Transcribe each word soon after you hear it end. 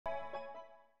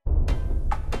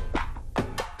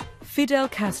Fidel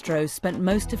Castro spent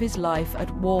most of his life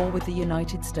at war with the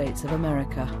United States of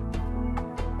America.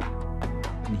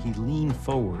 And he leaned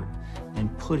forward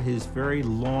and put his very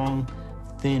long,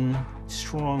 thin,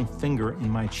 strong finger in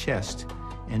my chest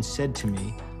and said to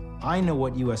me, "I know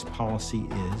what U.S. policy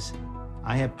is.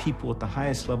 I have people at the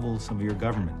highest levels of your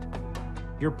government.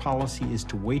 Your policy is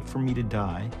to wait for me to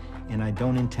die, and I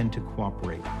don't intend to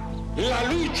cooperate." La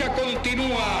lucha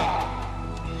continúa.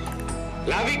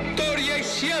 La victoria es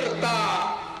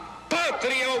cierta.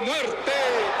 Patria o muerte.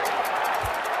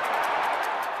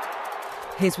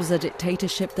 His was a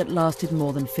dictatorship that lasted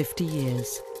more than 50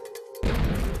 years.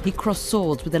 He crossed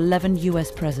swords with 11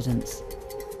 US presidents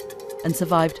and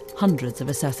survived hundreds of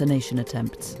assassination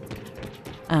attempts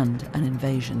and an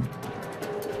invasion.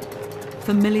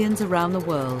 For millions around the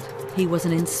world, he was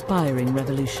an inspiring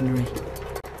revolutionary.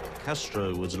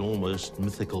 Castro was an almost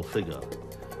mythical figure,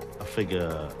 a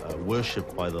figure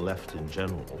worshipped by the left in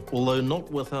general, although not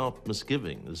without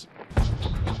misgivings.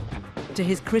 To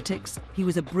his critics, he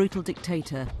was a brutal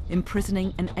dictator,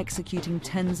 imprisoning and executing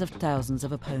tens of thousands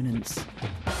of opponents.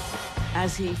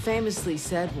 As he famously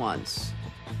said once,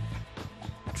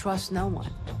 trust no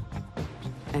one.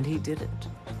 And he didn't.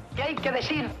 Que hay que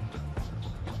decir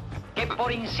que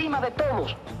por encima de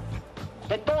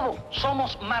todo,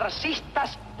 somos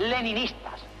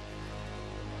marxistas-leninistas.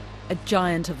 A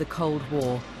giant of the Cold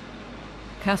War,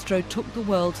 Castro took the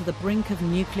world to the brink of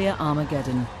nuclear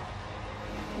Armageddon.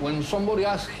 When somebody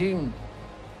asked him,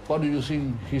 what do you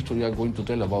think history are going to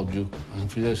tell about you? And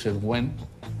Fidel said, when?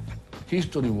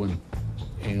 History when?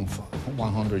 In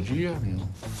 100 years, in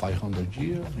 500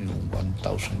 years, in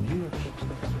 1,000 years.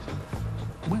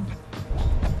 When?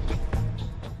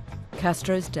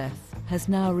 Castro's death has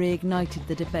now reignited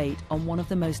the debate on one of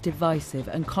the most divisive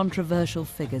and controversial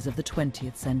figures of the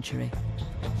 20th century.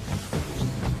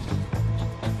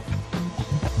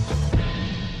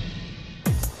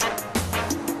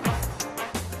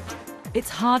 It's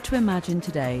hard to imagine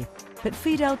today, but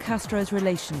Fidel Castro's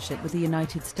relationship with the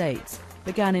United States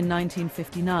began in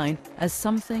 1959 as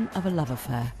something of a love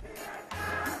affair.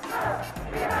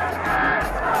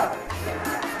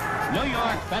 New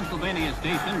York's Pennsylvania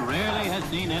station rarely has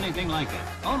seen anything like it.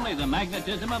 Only the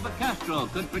magnetism of a Castro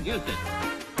could produce it.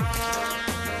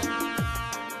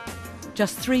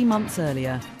 Just 3 months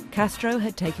earlier, Castro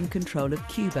had taken control of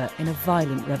Cuba in a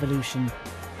violent revolution.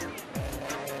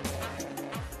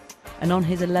 And on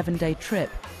his 11-day trip,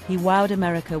 he wowed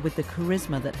America with the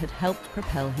charisma that had helped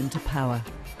propel him to power.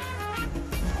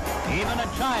 Even a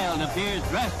child appears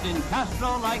dressed in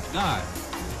Castro-like garb.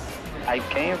 I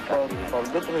came for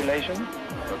good relations,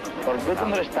 for good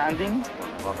understanding,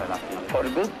 for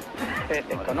good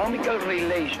economical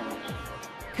relations.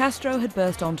 Castro had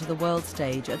burst onto the world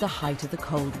stage at the height of the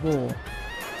Cold War.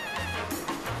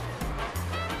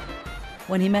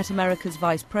 When he met America's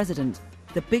vice president,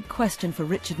 the big question for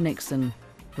Richard Nixon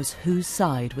was whose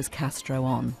side was Castro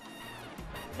on?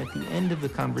 At the end of the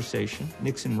conversation,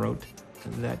 Nixon wrote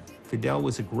that Fidel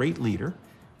was a great leader,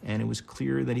 and it was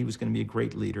clear that he was going to be a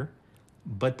great leader,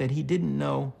 but that he didn't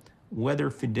know whether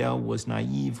Fidel was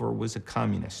naive or was a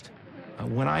communist.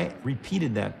 When I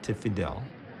repeated that to Fidel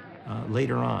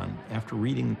later on, after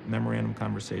reading the memorandum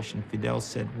conversation, Fidel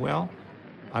said, well,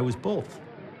 I was both,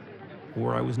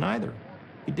 or I was neither.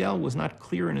 Fidel was not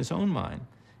clear in his own mind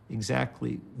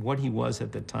exactly what he was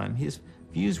at the time. His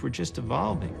views were just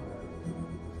evolving.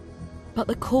 But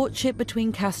the courtship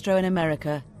between Castro and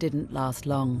America didn't last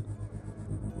long.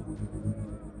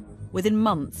 Within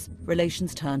months,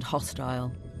 relations turned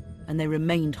hostile, and they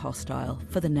remained hostile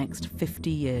for the next 50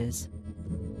 years.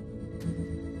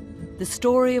 The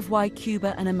story of why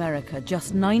Cuba and America,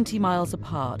 just 90 miles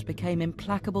apart, became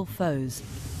implacable foes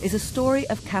is a story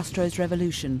of Castro's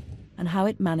revolution and how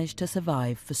it managed to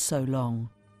survive for so long.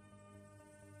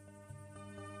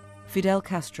 Fidel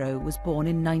Castro was born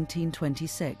in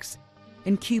 1926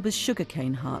 in Cuba's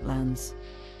sugarcane heartlands.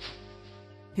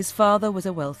 His father was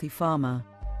a wealthy farmer.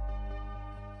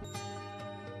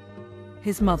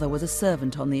 His mother was a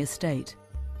servant on the estate.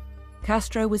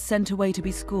 Castro was sent away to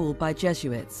be schooled by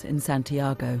Jesuits in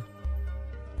Santiago.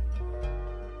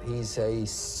 He's a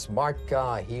smart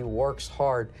guy. He works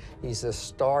hard. He's a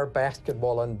star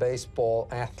basketball and baseball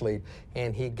athlete,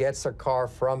 and he gets a car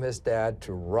from his dad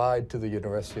to ride to the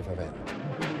University of Havana.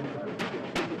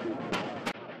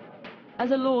 As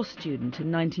a law student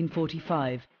in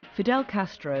 1945, Fidel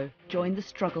Castro joined the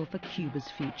struggle for Cuba's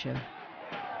future.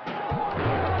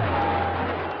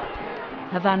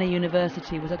 Havana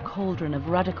University was a cauldron of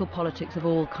radical politics of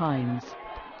all kinds.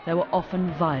 There were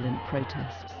often violent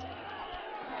protests.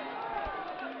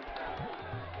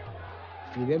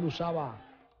 Fidel usaba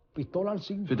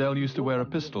Fidel used to wear a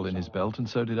pistol in his belt, and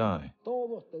so did I.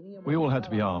 We all had to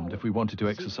be armed if we wanted to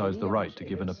exercise the right to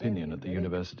give an opinion at the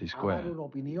University Square.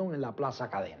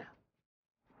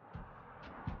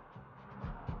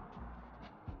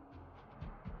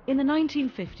 In the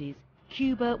 1950s,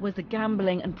 Cuba was the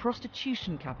gambling and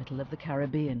prostitution capital of the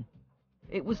Caribbean.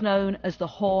 It was known as the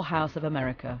whorehouse of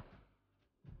America.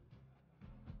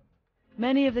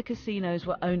 Many of the casinos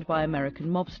were owned by American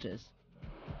mobsters.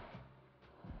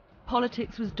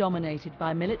 Politics was dominated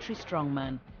by military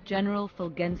strongman General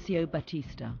Fulgencio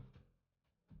Batista.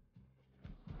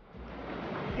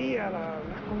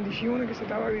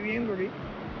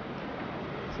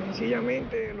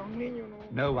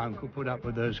 No one could put up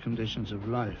with those conditions of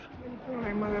life.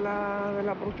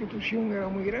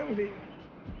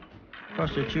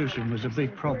 Prostitution was a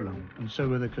big problem, and so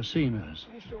were the casinos.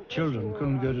 Children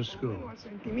couldn't go to school.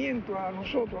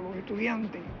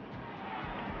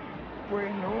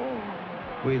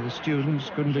 We, the students,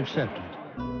 couldn't accept it.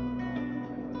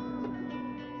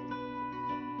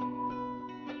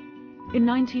 In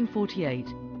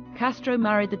 1948, Castro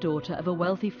married the daughter of a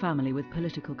wealthy family with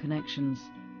political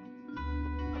connections.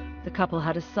 The couple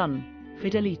had a son,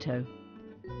 Fidelito.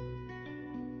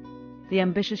 The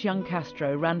ambitious young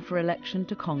Castro ran for election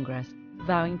to Congress,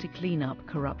 vowing to clean up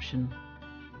corruption.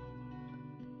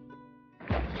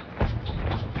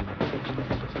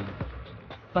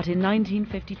 But in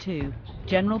 1952,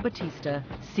 General Batista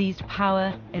seized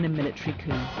power in a military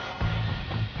coup.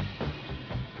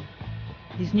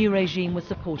 His new regime was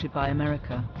supported by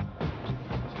America.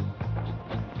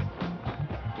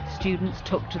 Students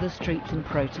took to the streets in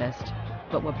protest,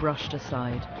 but were brushed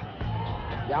aside.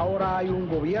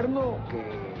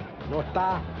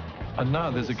 And now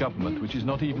there's a government which is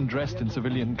not even dressed in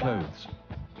civilian clothes.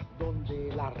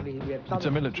 It's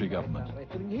a military government,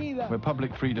 where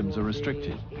public freedoms are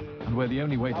restricted, and where the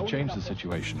only way to change the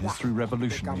situation is through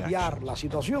revolutionary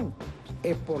action.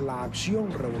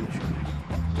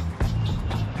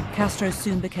 Castro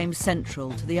soon became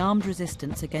central to the armed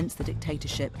resistance against the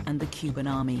dictatorship and the Cuban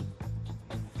army.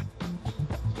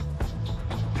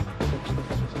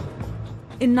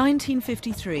 In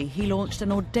 1953, he launched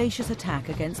an audacious attack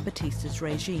against Batista's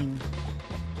regime,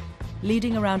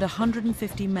 leading around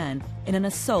 150 men in an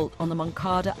assault on the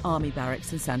Moncada army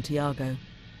barracks in Santiago.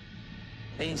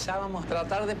 Pensábamos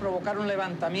tratar de provocar un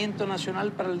levantamiento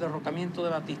nacional para el derrocamiento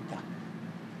de Batista.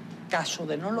 Caso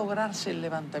de no lograrse el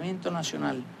levantamiento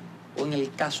nacional, o en el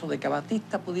caso de que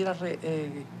Batista pudiera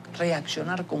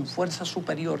reaccionar con fuerzas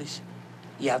superiores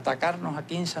y atacarnos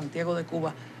aquí en Santiago de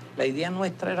Cuba, la idea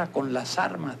nuestra era, con las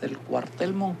armas del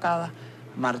cuartel Moncada,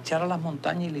 marchar a las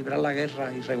montañas y librar la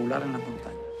guerra irregular en las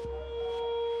montañas.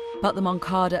 But the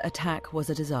Moncada attack was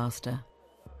a disaster.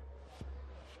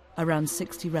 Around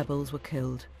 60 rebels were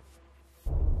killed.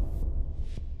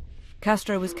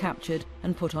 Castro was captured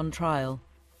and put on trial.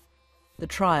 The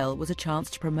trial was a chance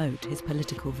to promote his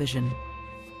political vision.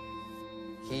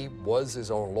 He was his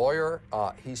own lawyer.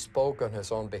 He spoke on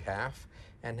his own behalf.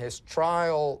 And his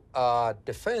trial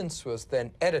defense was then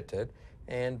edited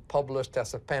and published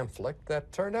as a pamphlet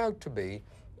that turned out to be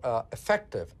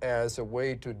effective as a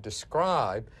way to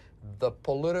describe the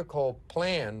political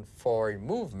plan for a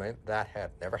movement that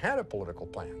had never had a political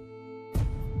plan.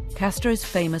 Castro's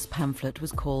famous pamphlet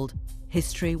was called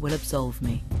History Will Absolve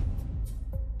Me.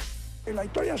 La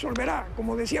historia resolverá,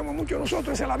 como decíamos muchos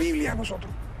nosotros, es la Biblia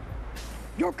nosotros.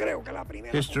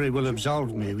 History will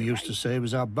absolve me, we used to say,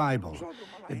 was our Bible.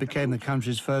 It became the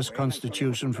country's first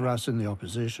constitution for us in the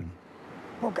opposition.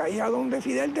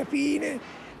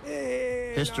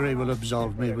 History will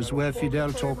absolve me was where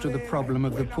Fidel talked to the problem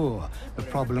of the poor, the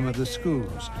problem of the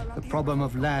schools, the problem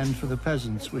of land for the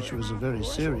peasants, which was a very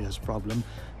serious problem,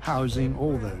 housing,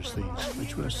 all those things,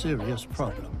 which were serious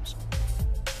problems.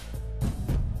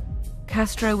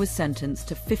 Castro was sentenced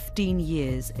to 15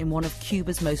 years in one of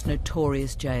Cuba's most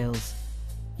notorious jails.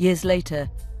 Years later,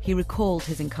 he recalled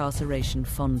his incarceration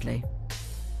fondly.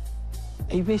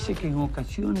 Hay veces que en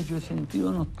ocasiones yo he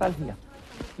sentido nostalgia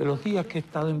de los días que he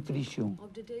estado en prisión.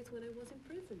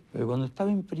 Pero cuando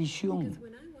estaba en prisión,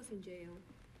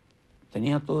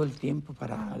 tenía todo el tiempo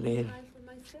para leer.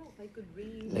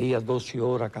 Leía 12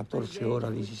 horas, 14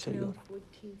 horas, 16 horas.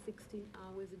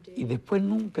 Y después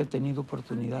nunca he tenido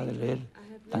oportunidad de leer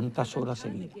tantas horas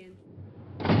seguidas.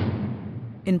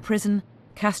 In prison,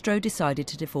 Castro decided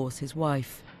to divorce his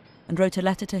wife and wrote a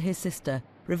letter to his sister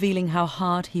revealing how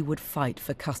hard he would fight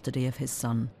for custody of his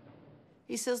son.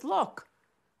 He says, look,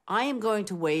 I am going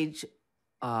to wage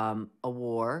a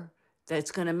war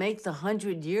that's going to make the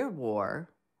 100-year war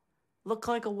look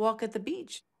like a walk at the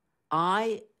beach.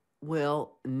 I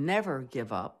will never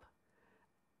give up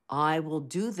I will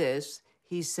do this,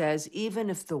 he says, even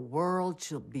if the world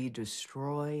shall be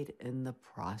destroyed in the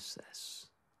process.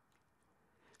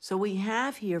 So we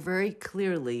have here very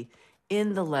clearly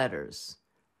in the letters,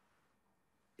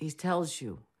 he tells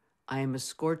you, I am a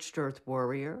scorched earth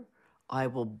warrior. I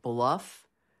will bluff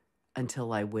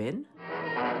until I win.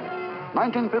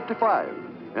 1955.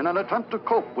 In an attempt to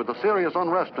cope with the serious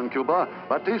unrest in Cuba,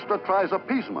 Batista tries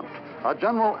appeasement. A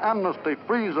general amnesty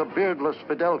frees a beardless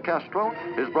Fidel Castro.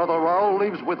 His brother Raul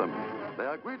leaves with him. They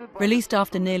are greeted by Released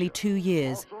after nearly 2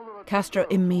 years, Castro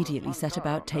immediately set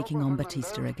about taking on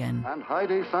Batista again. and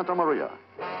Heidi Santa Maria.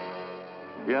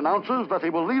 He announces that he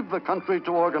will leave the country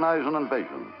to organize an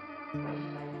invasion.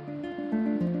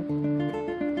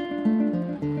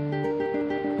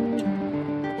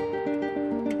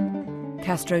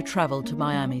 Castro traveled to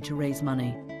Miami to raise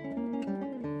money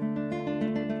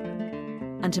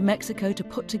and to Mexico to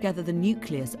put together the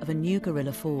nucleus of a new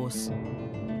guerrilla force.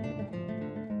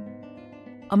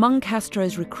 Among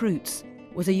Castro's recruits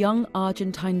was a young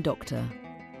Argentine doctor.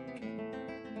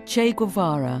 Che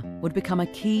Guevara would become a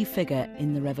key figure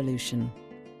in the revolution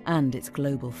and its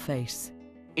global face.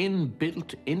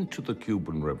 Inbuilt into the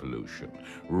Cuban Revolution,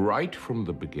 right from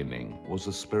the beginning, was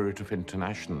a spirit of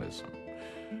internationalism,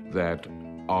 that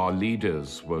our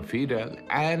leaders were Fidel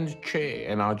and Che,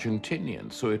 an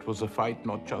Argentinian, so it was a fight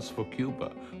not just for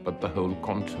Cuba, but the whole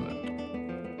continent.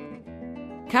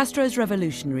 Castro's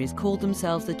revolutionaries called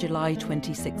themselves the July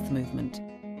 26th Movement,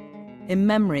 in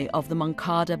memory of the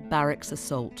Moncada barracks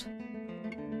assault.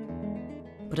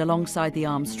 But alongside the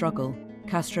armed struggle,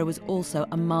 Castro was also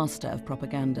a master of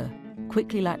propaganda,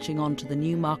 quickly latching on to the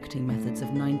new marketing methods of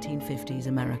 1950s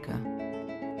America.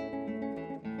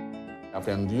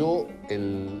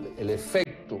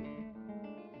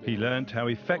 He learned how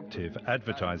effective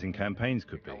advertising campaigns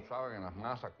could be.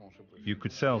 You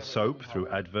could sell soap through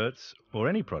adverts or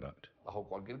any product.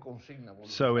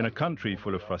 So in a country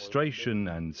full of frustration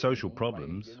and social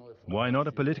problems, why not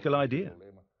a political idea?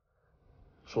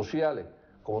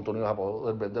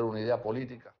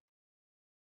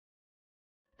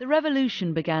 The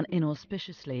revolution began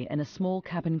inauspiciously in a small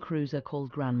cabin cruiser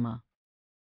called Granma.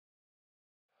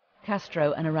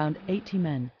 Castro and around 80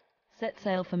 men set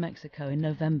sail for Mexico in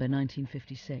November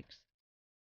 1956.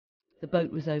 The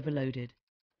boat was overloaded,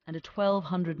 and a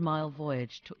 1,200-mile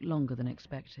voyage took longer than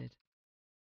expected.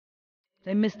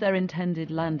 They missed their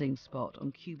intended landing spot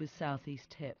on Cuba's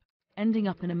southeast tip, ending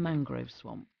up in a mangrove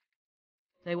swamp.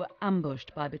 They were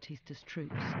ambushed by Batista's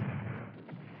troops.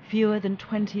 Fewer than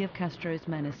 20 of Castro's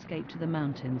men escaped to the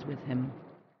mountains with him.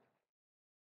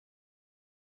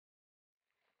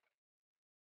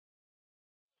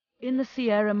 In the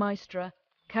Sierra Maestra,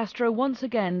 Castro once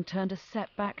again turned a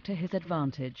setback to his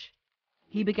advantage.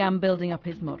 He began building up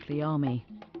his motley army.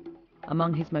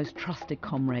 Among his most trusted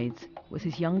comrades was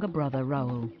his younger brother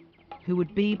Raul, who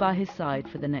would be by his side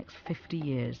for the next 50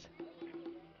 years.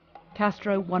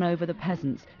 Castro won over the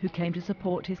peasants who came to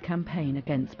support his campaign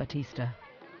against Batista.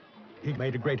 He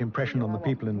made a great impression on the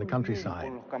people in the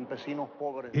countryside.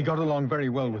 He got along very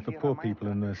well with the poor people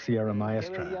in the Sierra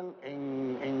Maestra.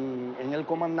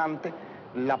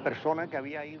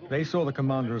 They saw the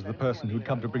commander as the person who'd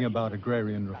come to bring about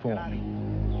agrarian reform.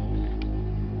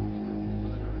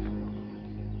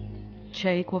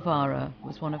 Che Guevara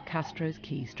was one of Castro's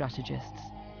key strategists.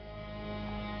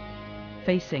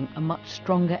 Facing a much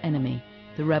stronger enemy,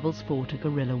 the rebels fought a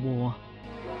guerrilla war.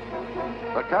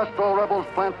 The Castro rebels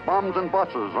plant bombs and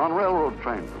buses on railroad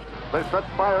trains. They set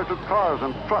fire to cars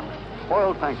and trucks,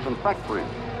 oil tanks and factories.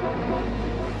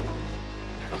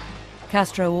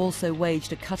 Castro also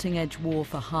waged a cutting-edge war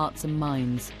for hearts and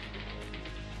minds.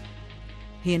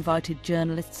 He invited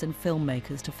journalists and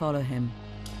filmmakers to follow him.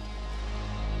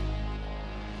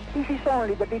 This is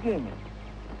only the beginning.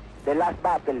 The last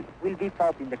battle will be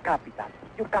fought in the capital.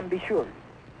 You can be sure.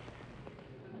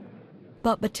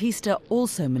 But Batista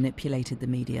also manipulated the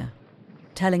media,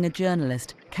 telling a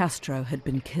journalist Castro had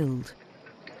been killed.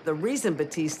 The reason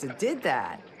Batista did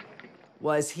that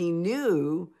was he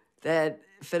knew that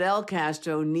Fidel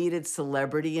Castro needed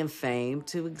celebrity and fame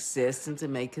to exist and to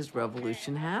make his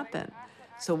revolution happen.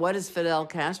 So what does Fidel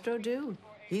Castro do?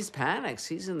 He panics.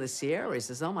 He's in the Sierra. He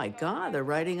says, oh my God, they're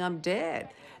writing I'm dead.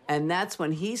 And that's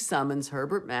when he summons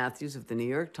Herbert Matthews of the New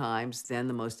York Times, then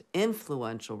the most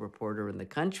influential reporter in the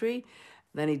country.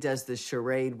 Then he does this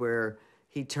charade where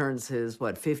he turns his,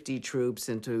 50 troops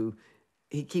into,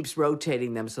 he keeps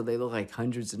rotating them so they look like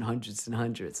hundreds and hundreds and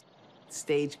hundreds.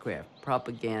 Stagecraft,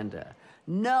 propaganda.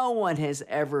 No one has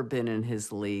ever been in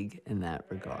his league in that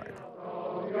regard.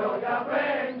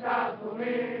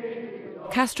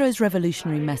 Castro's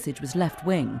revolutionary message was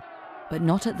left-wing, but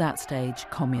not at that stage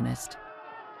communist.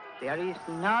 There is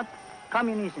not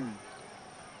communism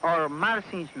or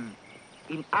Marxism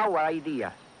in our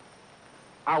ideas.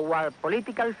 Our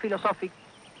political philosophy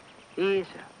is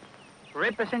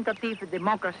representative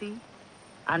democracy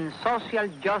and social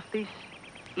justice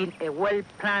in a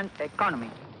well-planned economy.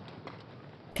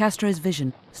 Castro's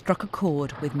vision struck a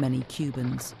chord with many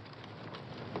Cubans.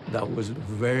 That was a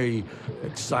very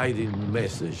exciting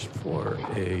message for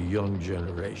a young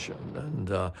generation.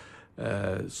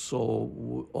 And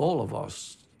so all of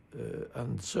us,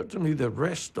 and certainly the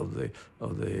rest of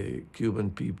the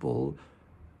Cuban people,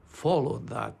 followed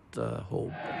that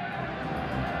hope.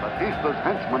 Batista's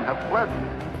henchmen have fled.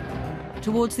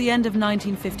 Towards the end of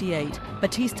 1958,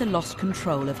 Batista lost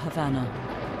control of Havana.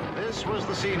 This was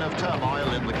the scene of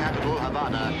turmoil in the capital,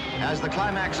 Havana, as the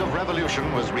climax of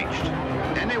revolution was reached.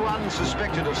 Anyone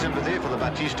suspected of sympathy for the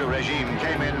Batista regime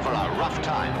came in for a rough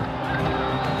time.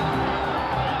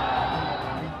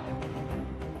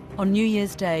 On New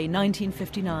Year's Day,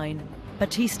 1959,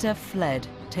 Batista fled,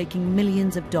 taking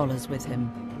millions of dollars with him,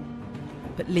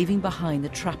 but leaving behind the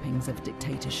trappings of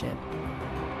dictatorship.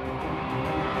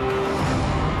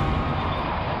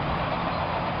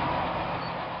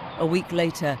 A week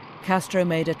later, Castro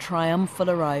made a triumphal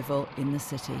arrival in the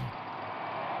city.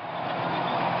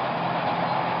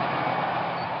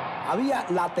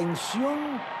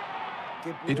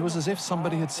 It was as if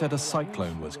somebody had said a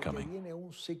cyclone was coming.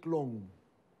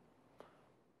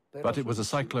 But it was a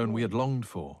cyclone we had longed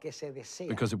for,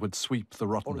 because it would sweep the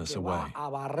rottenness away.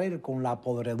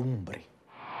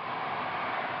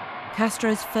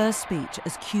 Castro's first speech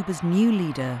as Cuba's new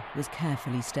leader was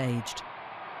carefully staged.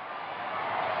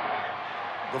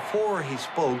 Before he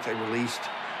spoke, they released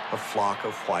a flock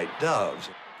of white doves.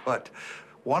 But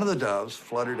one of the doves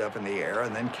fluttered up in the air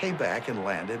and then came back and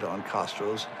landed on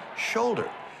Castro's shoulder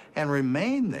and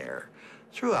remained there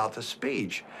throughout the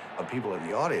speech. People in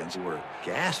the audience were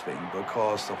gasping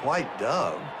because the white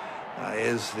dove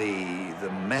is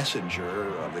the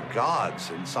messenger of the gods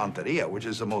in Santeria, which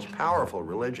is the most powerful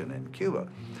religion in Cuba.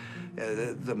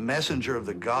 The messenger of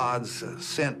the gods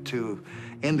sent to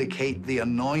indicate the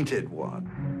anointed one.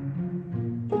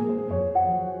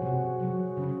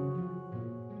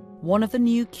 One of the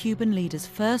new Cuban leader's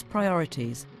first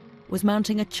priorities was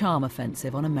mounting a charm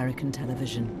offensive on American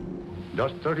television.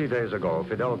 Just 30 days ago,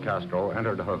 Fidel Castro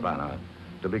entered Havana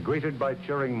to be greeted by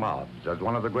cheering mobs as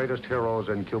one of the greatest heroes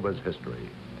in Cuba's history.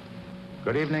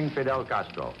 Good evening, Fidel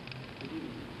Castro.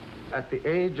 At the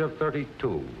age of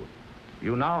 32,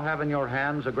 you now have in your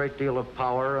hands a great deal of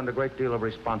power and a great deal of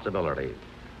responsibility.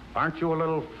 Aren't you a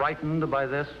little frightened by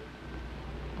this?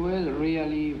 Well,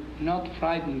 really not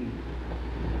frightened,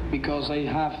 because I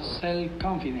have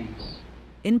self-confidence.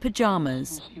 In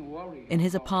pajamas, in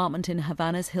his apartment in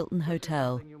Havana's Hilton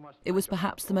Hotel, it was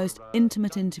perhaps the most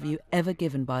intimate interview ever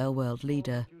given by a world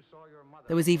leader.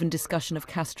 There was even discussion of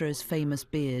Castro's famous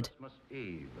beard.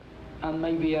 And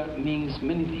my beard means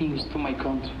many things to my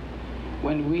country.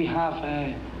 When we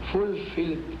have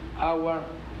fulfilled our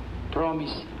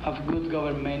promise of good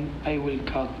government, I will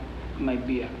cut my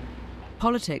beard.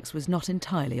 Politics was not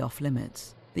entirely off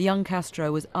limits. The young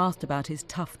Castro was asked about his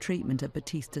tough treatment of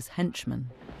Batista's henchmen.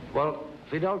 Well,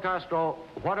 Fidel Castro,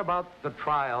 what about the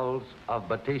trials of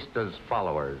Batista's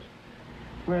followers?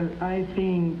 Well, I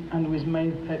think, and with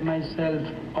myself,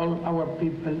 all our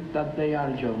people, that they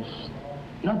are just.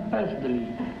 Not perfectly,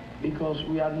 because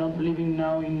we are not living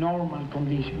now in normal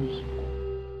conditions.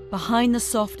 Behind the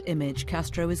soft image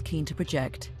Castro was keen to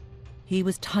project, he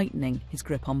was tightening his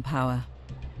grip on power.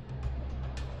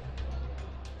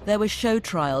 There were show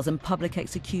trials and public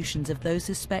executions of those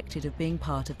suspected of being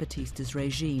part of Batista's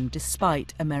regime,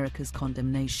 despite America's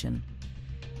condemnation.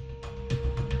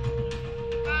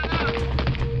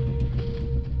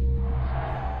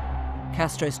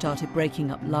 Castro started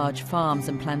breaking up large farms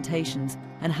and plantations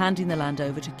and handing the land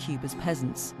over to Cuba's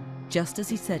peasants, just as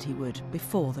he said he would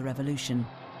before the revolution.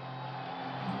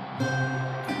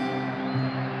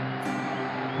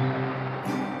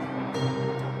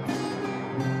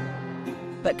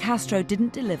 But Castro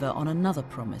didn't deliver on another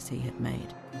promise he had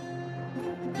made.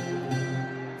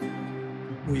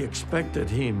 We expected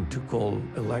him to call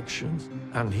elections,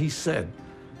 and he said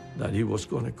that he was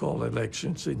going to call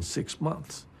elections in 6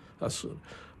 months.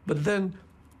 But then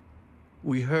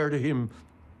we heard him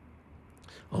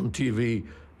on TV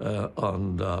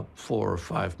on 4 or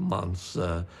 5 months,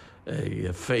 a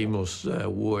famous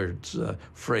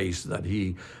phrase that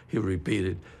he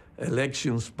repeated,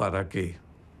 elections para qué?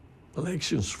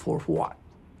 Elections for what?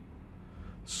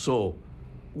 So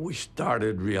we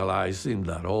started realizing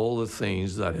that all the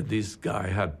things that this guy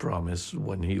had promised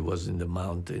when he was in the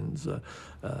mountains,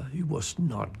 he was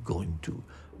not going to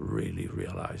really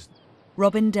realize.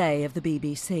 Robin Day of the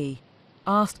BBC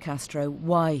asked Castro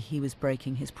why he was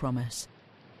breaking his promise.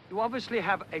 You obviously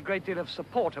have a great deal of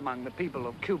support among the people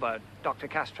of Cuba, Dr.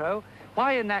 Castro.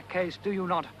 Why, in that case, do you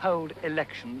not hold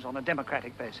elections on a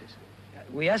democratic basis?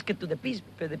 We asked it to the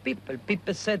people.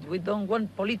 People said we don't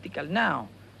want political now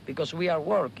because we are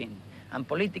working. And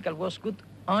political was good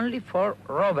only for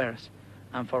robbers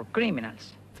and for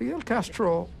criminals. Fidel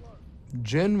Castro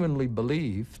genuinely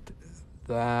believed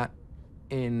that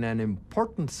in an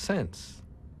important sense,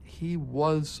 he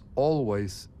was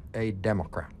always a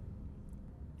Democrat.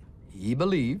 He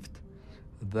believed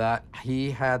that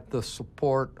he had the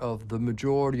support of the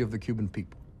majority of the Cuban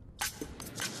people.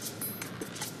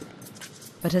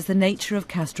 But as the nature of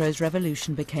Castro's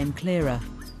revolution became clearer,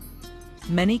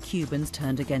 many Cubans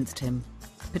turned against him,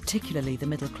 particularly the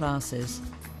middle classes.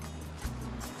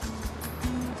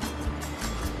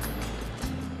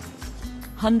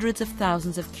 Hundreds of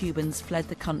thousands of Cubans fled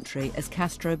the country as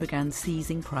Castro began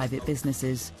seizing private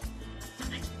businesses.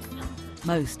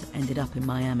 Most ended up in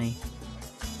Miami.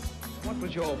 What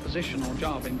was your position or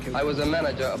job in Cuba? I was a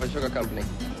manager of a sugar company.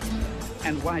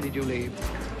 And why did you leave?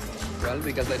 Well,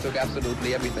 because they took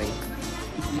absolutely everything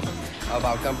of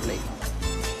our company.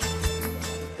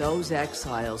 Those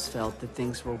exiles felt that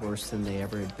things were worse than they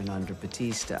ever had been under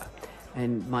Batista.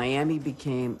 And Miami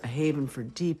became a haven for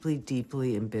deeply,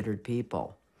 deeply embittered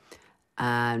people,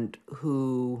 and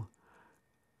who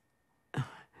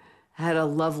had a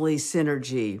lovely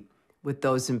synergy with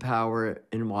those in power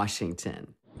in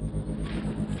Washington.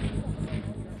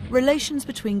 Relations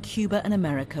between Cuba and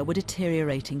America were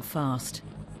deteriorating fast.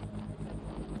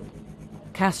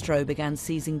 Castro began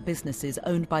seizing businesses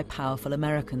owned by powerful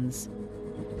Americans.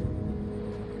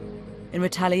 In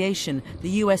retaliation, the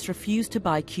US refused to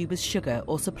buy Cuba's sugar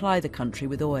or supply the country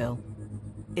with oil.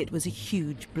 It was a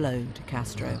huge blow to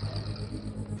Castro.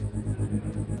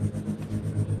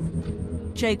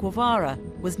 Che Guevara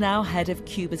was now head of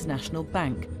Cuba's National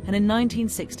Bank, and in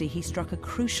 1960 he struck a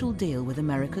crucial deal with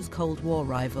America's Cold War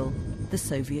rival, the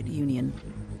Soviet Union.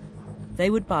 They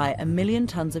would buy 1 million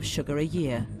tons of sugar a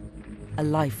year, a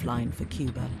lifeline for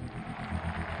Cuba.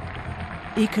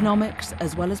 Economics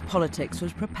as well as politics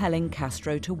was propelling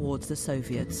Castro towards the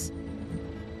Soviets.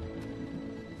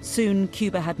 Soon,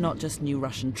 Cuba had not just new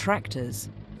Russian tractors,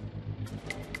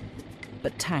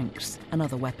 but tanks and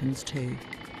other weapons too.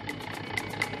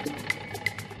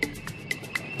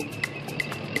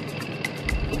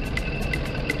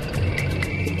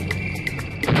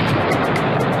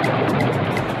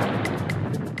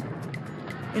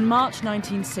 In March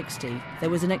 1960, there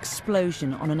was an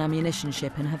explosion on an ammunition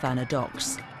ship in Havana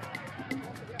docks.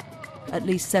 At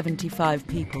least 75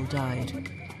 people died.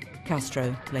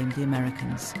 Castro blamed the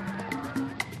Americans.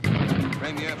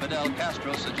 Premier Fidel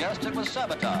Castro suggests it was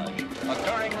sabotage,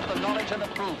 occurring with the knowledge and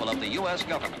approval of the U.S.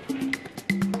 government.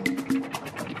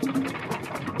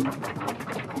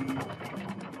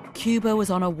 Cuba was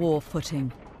on a war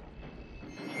footing.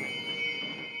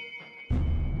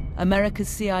 America's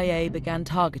CIA began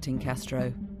targeting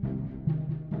Castro.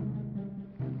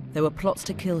 There were plots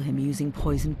to kill him using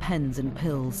poison pens and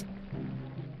pills,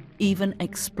 even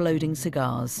exploding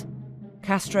cigars.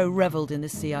 Castro reveled in the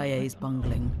CIA's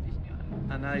bungling.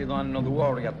 And now you don't know the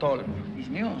worry at all. It's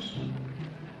news.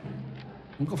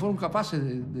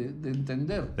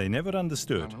 They never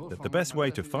understood that the best way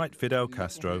to fight Fidel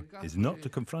Castro is not to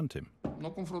confront him.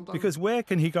 Because where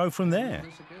can he go from there?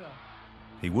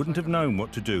 He wouldn't have known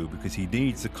what to do because he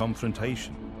needs a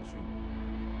confrontation.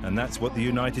 And that's what the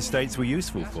United States were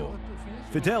useful for.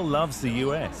 Fidel loves the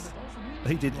US.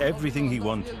 They did everything he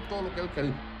wanted.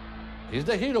 He's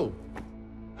the hero.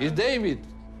 He's David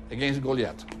against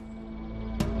Goliath.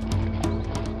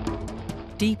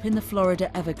 Deep in the Florida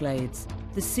Everglades,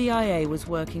 the CIA was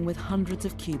working with hundreds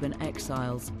of Cuban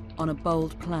exiles on a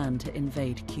bold plan to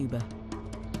invade Cuba.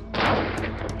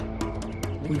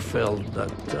 We felt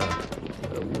that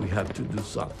we had to do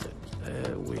something.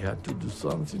 We had to do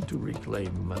something to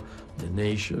reclaim the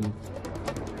nation.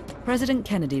 President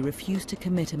Kennedy refused to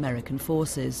commit American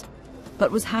forces,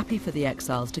 but was happy for the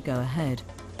exiles to go ahead.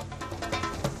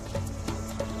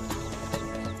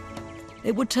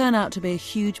 It would turn out to be a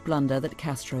huge blunder that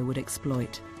Castro would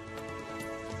exploit.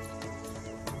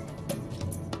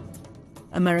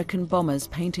 American bombers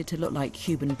painted to look like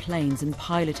Cuban planes and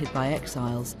piloted by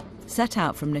exiles set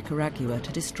out from Nicaragua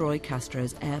to destroy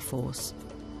Castro's air force.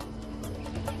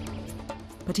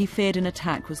 But he feared an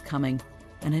attack was coming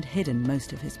and had hidden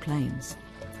most of his planes.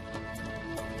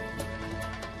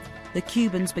 the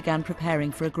Cubans began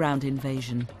preparing for a ground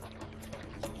invasion.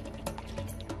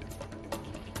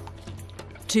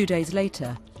 2 days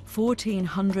later,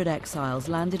 1,400 exiles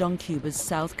landed on Cuba's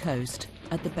south coast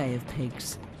at the Bay of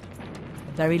Pigs.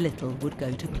 Very little would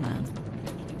go to plan.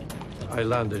 I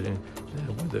landed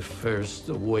with the first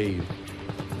wave.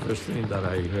 First thing that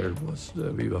I heard was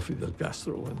Viva Fidel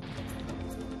Castro.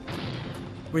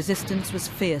 Resistance was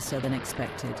fiercer than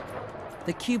expected.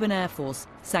 The Cuban Air Force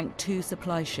sank 2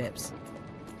 supply ships.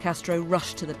 Castro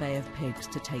rushed to the Bay of Pigs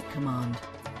to take command.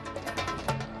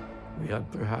 We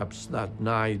had perhaps that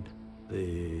night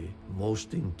the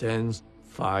most intense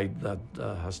fight that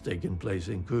has taken place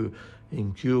in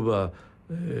Cuba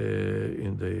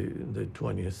in the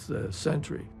 20th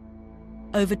century.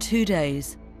 Over 2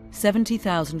 days,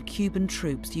 70,000 Cuban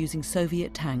troops using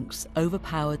Soviet tanks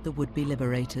overpowered the would-be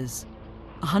liberators.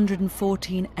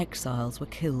 114 exiles were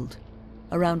killed.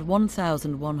 Around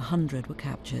 1,100 were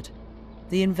captured.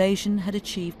 The invasion had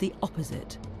achieved the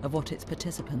opposite of what its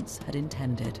participants had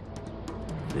intended.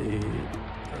 The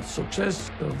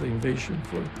success of the invasion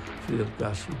for Fidel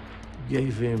Castro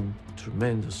gave him a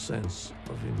tremendous sense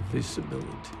of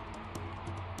invisibility,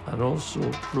 and also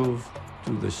proved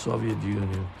to the Soviet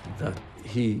Union that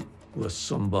he was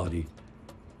somebody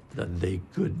that they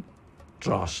could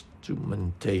trust to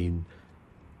maintain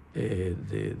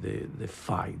the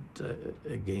fight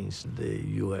against the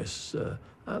U.S.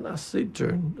 And as it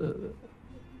turned,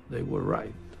 they were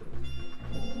right.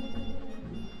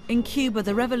 In Cuba,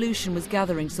 the revolution was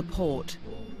gathering support.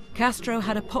 Castro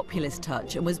had a populist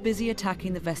touch and was busy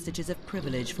attacking the vestiges of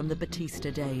privilege from the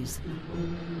Batista days.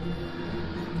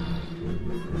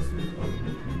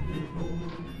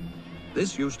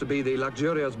 This used to be the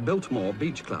luxurious Biltmore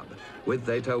Beach Club, with,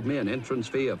 they told me, an entrance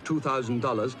fee of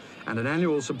 $2,000 and an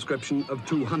annual subscription of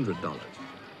 $200.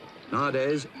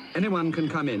 Nowadays, anyone can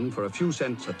come in for a few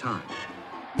cents a time.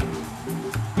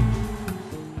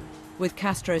 With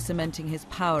Castro cementing his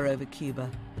power over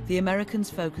Cuba, the Americans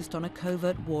focused on a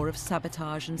covert war of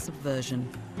sabotage and subversion.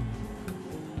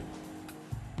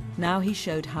 Now he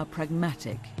showed how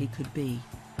pragmatic he could be.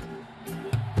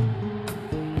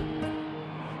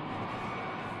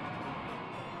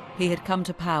 He had come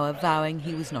to power vowing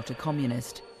he was not a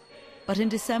communist. But in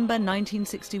December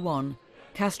 1961,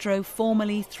 Castro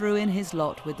formally threw in his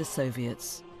lot with the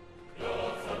Soviets.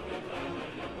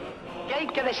 ¿Qué hay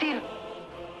que decir?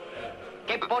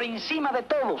 Que por encima de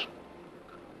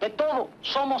todo,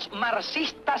 somos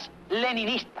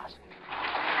marxistas-leninistas.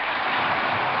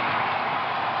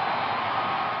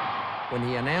 When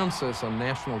he announces on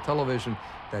national television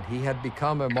that he had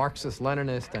become a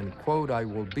Marxist-Leninist and, quote, "I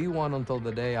will be one until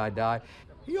the day I die,"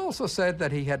 he also said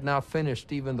that he had now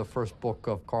finished even the first book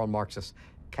of Karl Marx's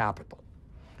Capital.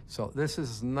 So this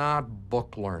is not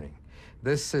book learning.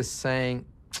 This is saying,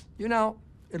 you know,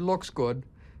 it looks good,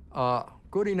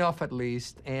 good enough at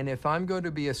least, and if I'm going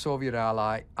to be a Soviet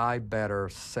ally, I better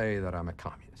say that I'm a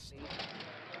communist.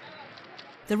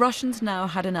 The Russians now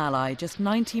had an ally just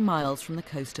 90 miles from the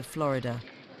coast of Florida.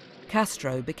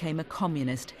 Castro became a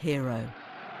communist hero.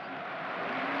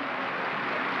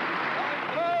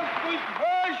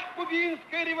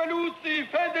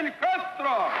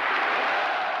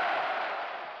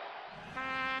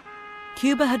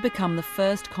 Cuba had become the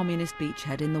first communist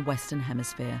beachhead in the Western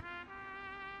Hemisphere.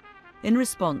 In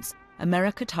response,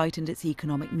 America tightened its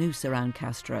economic noose around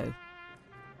Castro,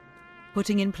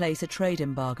 putting in place a trade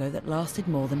embargo that lasted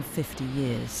more than 50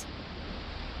 years.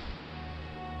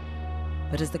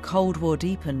 But as the Cold War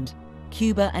deepened,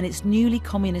 Cuba and its newly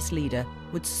communist leader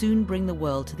would soon bring the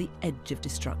world to the edge of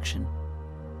destruction.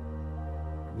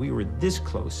 We were this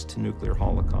close to nuclear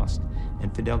holocaust,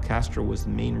 and Fidel Castro was the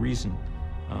main reason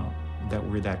that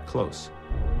we're that close.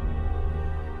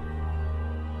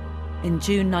 In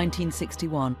June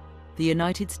 1961, the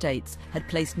United States had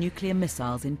placed nuclear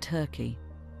missiles in Turkey,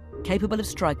 capable of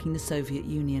striking the Soviet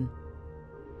Union.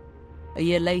 A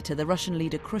year later, the Russian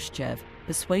leader Khrushchev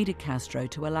persuaded Castro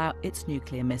to allow its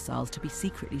nuclear missiles to be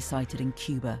secretly sighted in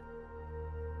Cuba.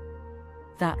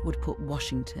 That would put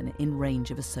Washington in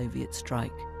range of a Soviet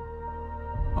strike.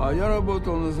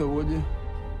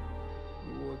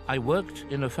 I worked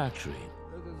in a factory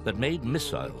that made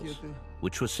missiles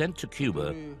which were sent to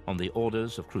Cuba on the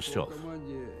orders of Khrushchev.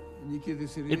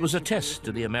 It was a test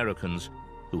to the Americans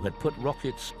who had put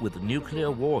rockets with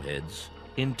nuclear warheads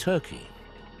in Turkey.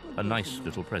 A nice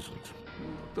little present.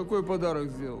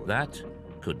 That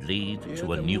could lead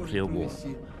to a nuclear war.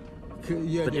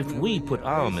 But if we put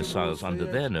our missiles under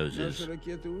their noses,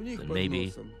 then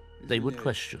maybe they would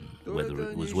question whether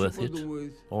it was worth it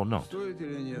or not.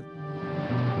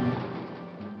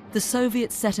 The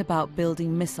Soviets set about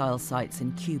building missile sites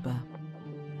in Cuba.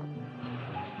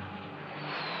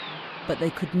 But they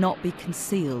could not be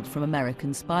concealed from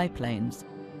American spy planes.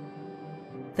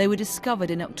 They were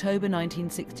discovered in October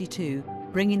 1962,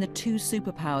 bringing the two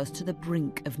superpowers to the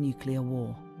brink of nuclear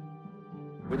war.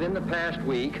 Within the past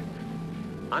week,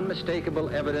 unmistakable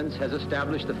evidence has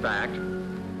established the fact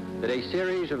that a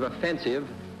series of offensive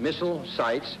missile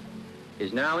sites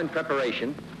is now in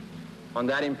preparation on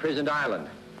that imprisoned island.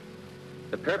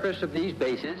 The purpose of these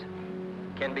bases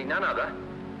can be none other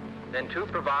than to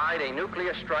provide a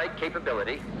nuclear strike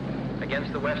capability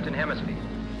against the Western Hemisphere.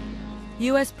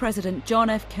 US President John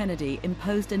F. Kennedy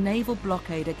imposed a naval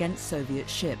blockade against Soviet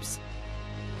ships.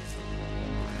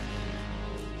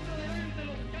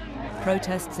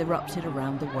 Protests erupted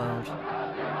around the world.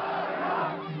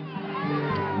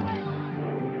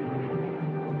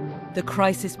 The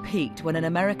crisis peaked when an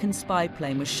American spy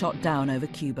plane was shot down over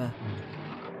Cuba.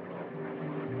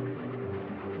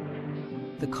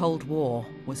 The Cold War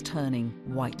was turning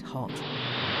white hot.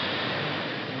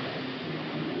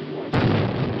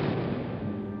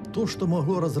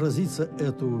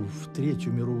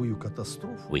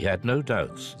 We had no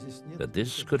doubts that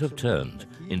this could have turned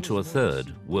into a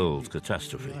third world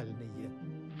catastrophe.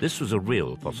 This was a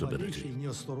real possibility,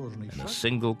 and a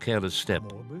single careless step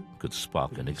could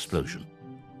spark an explosion.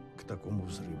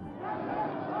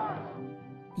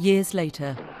 Years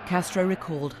later, Castro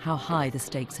recalled how high the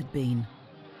stakes had been.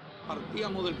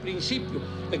 Partíamos del principio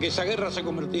de que esa guerra se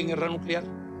convertía en guerra nuclear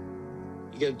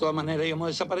y que de todas maneras íbamos a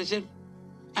desaparecer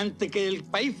antes que el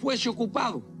país fuese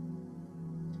ocupado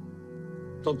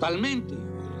totalmente,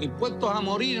 dispuestos a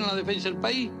morir en la defensa del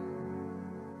país.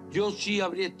 Yo sí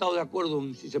habría estado de acuerdo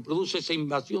en, si se produce esa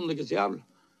invasión de que se habla,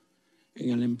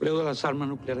 en el empleo de las armas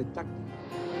nucleares tácticas.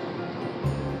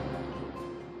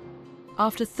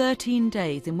 After 13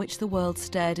 days in which the world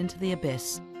stared into the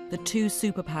abyss, the two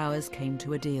superpowers came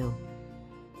to a deal.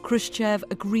 Khrushchev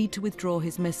agreed to withdraw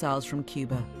his missiles from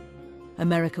Cuba.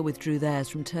 America withdrew theirs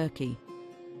from Turkey.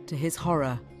 To his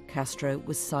horror, Castro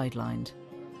was sidelined.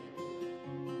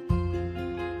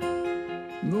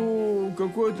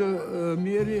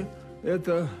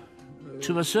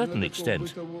 To a certain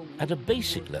extent, at a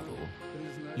basic level,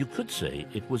 you could say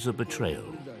it was a betrayal.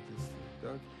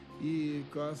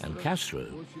 And Castro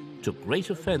took great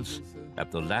offense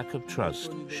at the lack of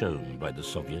trust shown by the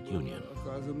Soviet Union.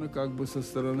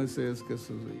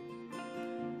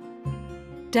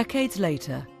 Decades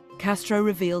later, Castro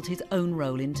revealed his own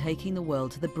role in taking the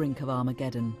world to the brink of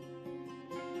Armageddon.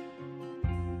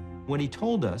 What he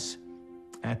told us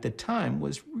at the time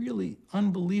was really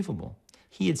unbelievable.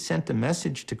 He had sent a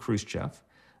message to Khrushchev,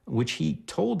 which he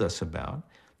told us about,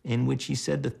 in which he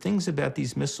said the things about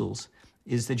these missiles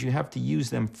is that you have to use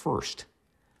them first.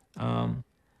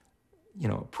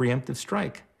 Preemptive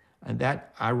strike. And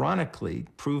that, ironically,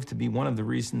 proved to be one of the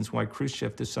reasons why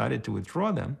Khrushchev decided to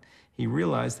withdraw them. He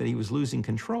realized that he was losing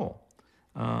control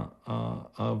at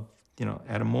a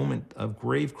moment of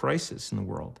grave crisis in the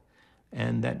world,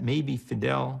 and that maybe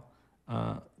Fidel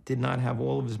did not have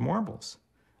all of his marbles.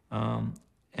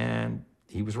 And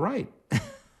he was right.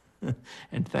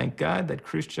 And thank God that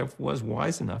Khrushchev was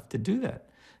wise enough to do that,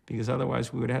 because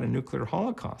otherwise we would have had a nuclear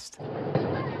holocaust.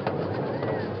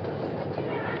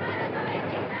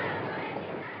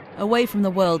 Away from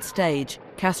the world stage,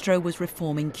 Castro was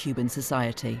reforming Cuban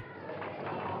society.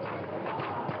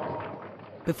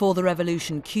 Before the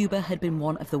revolution, Cuba had been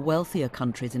one of the wealthier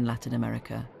countries in Latin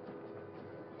America.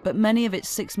 But many of its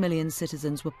 6 million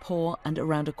citizens were poor, and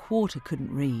around a quarter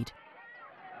couldn't read.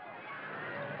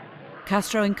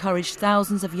 Castro encouraged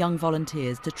thousands of young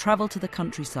volunteers to travel to the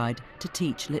countryside to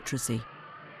teach literacy.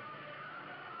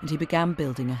 And he began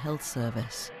building a health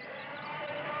service.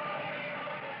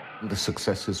 The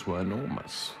successes were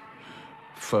enormous.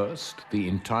 First, the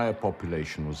entire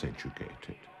population was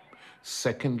educated.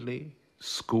 Secondly,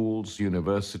 schools,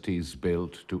 universities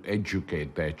built to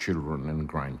educate their children and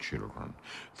grandchildren.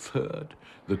 Third,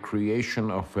 the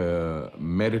creation of a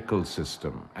medical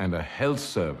system and a health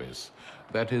service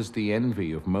that is the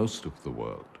envy of most of the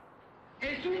world.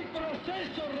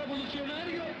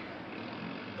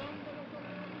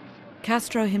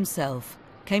 Castro himself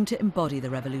came to embody the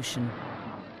revolution.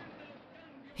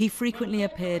 He frequently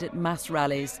appeared at mass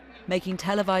rallies, making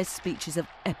televised speeches of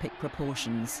epic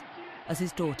proportions, as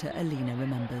his daughter Alina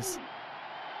remembers.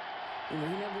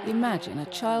 Imagine a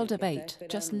child of 8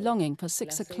 just longing for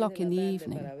 6 o'clock in the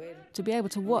evening to be able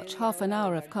to watch half an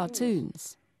hour of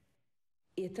cartoons.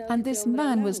 And this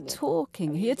man was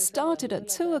talking. He had started at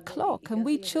 2 o'clock, and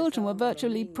we children were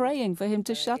virtually praying for him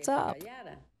to shut up.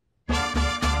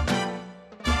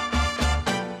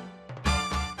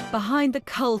 Behind the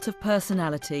cult of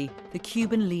personality, the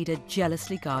Cuban leader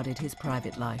jealously guarded his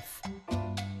private life.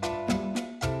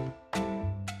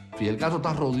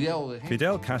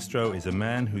 Fidel Castro is a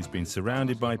man who's been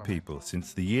surrounded by people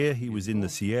since the year he was in the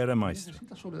Sierra Maestra.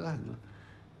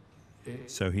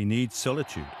 So he needs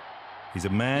solitude. He's a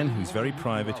man who's very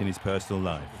private in his personal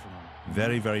life.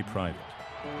 Very, very private.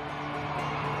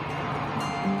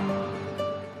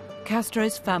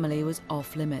 Castro's family was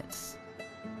off limits.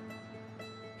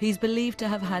 He's believed to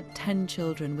have had 10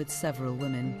 children with several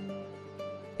women,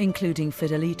 including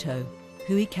Fidelito,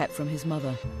 who he kept from his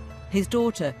mother. His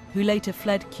daughter, who later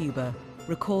fled Cuba,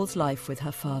 recalls life with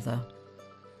her father.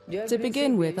 To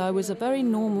begin with, I was a very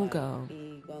normal girl.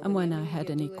 And when I had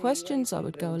any questions, I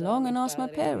would go along and ask my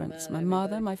parents, my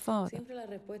mother, my father.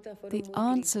 The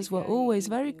answers were always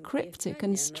very cryptic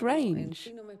and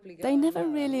strange. They never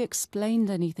really explained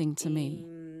anything to me.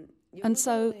 And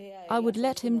so I would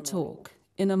let him talk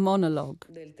in a monologue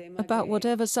about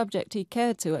whatever subject he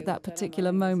cared to at that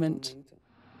particular moment.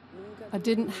 I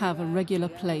didn't have a regular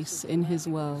place in his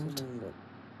world.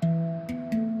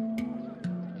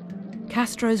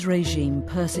 Castro's regime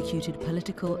persecuted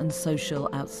political and social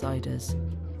outsiders,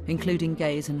 including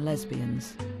gays and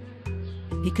lesbians.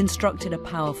 He constructed a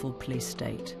powerful police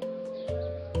state.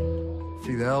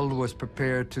 Fidel was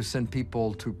prepared to send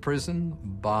people to prison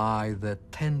by the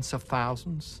tens of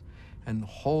thousands and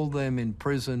hold them in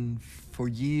prison for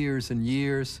years and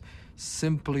years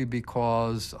simply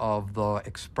because of the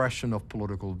expression of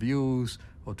political views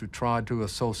or to try to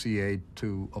associate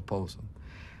to oppose them.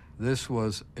 This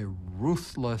was a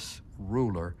ruthless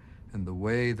ruler in the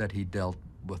way that he dealt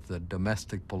with the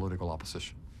domestic political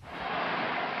opposition.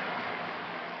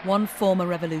 One former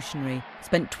revolutionary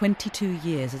spent 22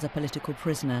 years as a political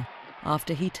prisoner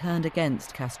after he turned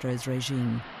against Castro's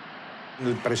regime.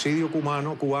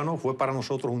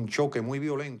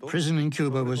 Prison in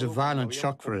Cuba was a violent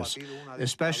shock for us,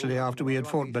 especially after we had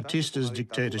fought Batista's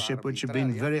dictatorship, which had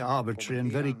been very arbitrary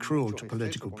and very cruel to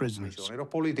political prisoners.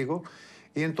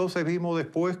 We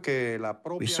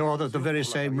saw that the very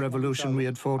same revolution we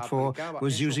had fought for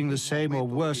was using the same or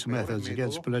worse methods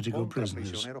against political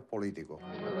prisoners.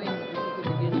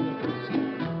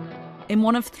 In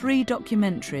one of 3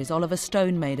 documentaries Oliver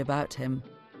Stone made about him,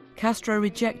 Castro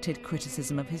rejected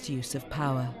criticism of his use of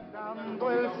power.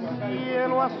 What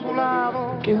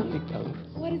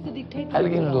is a dictator?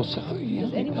 Alguien lo sabe.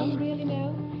 Does anyone really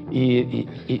know? Y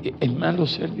es malo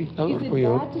ser dictador, porque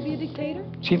yo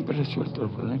siempre resuelto el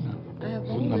problema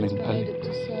fundamental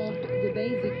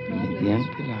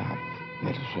mediante la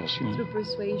persuasión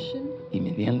y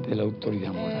mediante la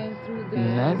autoridad moral.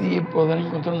 Nadie podrá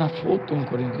encontrar una foto en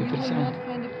 43 años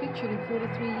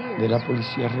de la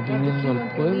policía reprimiendo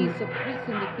al pueblo.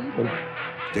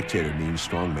 Dictator means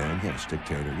strong man, yes,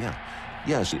 dictator, yeah.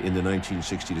 Yes, in the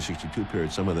 1960 to 62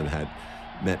 period, some of them had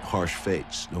met harsh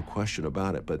fates, no question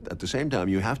about it. But at the same time,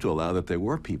 you have to allow that there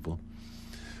were people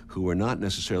who were not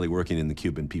necessarily working in the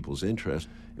Cuban people's interest.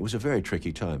 It was a very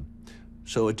tricky time.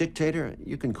 So a dictator,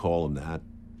 you can call him that.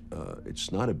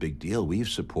 It's not a big deal. We've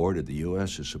supported, the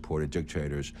U.S. has supported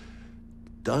dictators,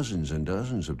 dozens and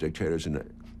dozens of dictators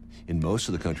in most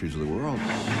of the countries of the world.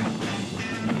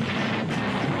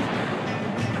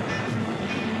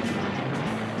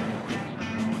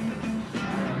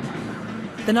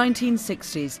 The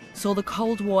 1960s saw the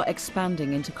Cold War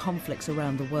expanding into conflicts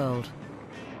around the world.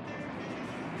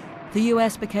 The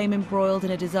US became embroiled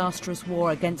in a disastrous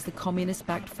war against the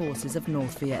communist-backed forces of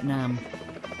North Vietnam.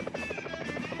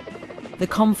 The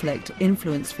conflict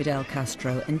influenced Fidel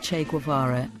Castro and Che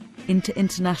Guevara into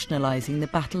internationalizing the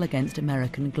battle against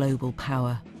American global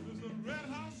power.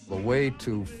 The way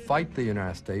to fight the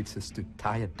United States is to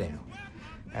tie it down.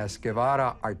 As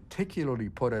Guevara articulately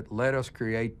put it, let us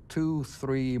create 2,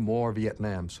 3 more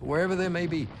Vietnams, wherever they may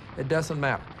be. It doesn't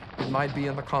matter. It might be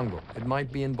in the Congo. It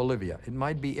might be in Bolivia. It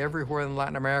might be everywhere in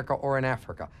Latin America or in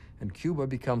Africa. And Cuba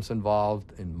becomes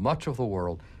involved in much of the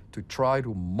world to try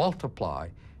to multiply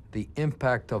the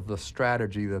impact of the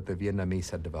strategy that the Vietnamese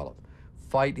had developed.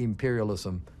 Fight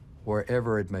imperialism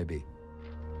wherever it may be.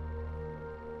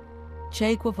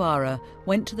 Che Guevara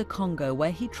went to the Congo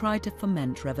where he tried to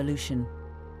foment revolution.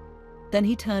 Then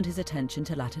he turned his attention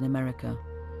to Latin America.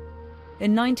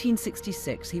 In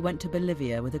 1966, he went to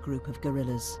Bolivia with a group of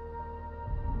guerrillas.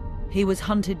 He was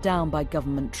hunted down by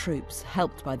government troops,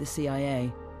 helped by the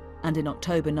CIA, and in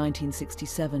October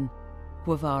 1967,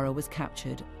 Guevara was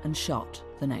captured and shot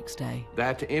the next day.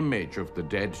 That image of the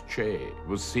dead Che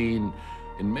was seen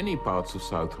in many parts of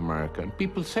South America, and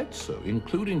people said so,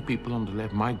 including people on the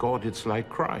left. My God, it's like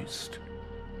Christ.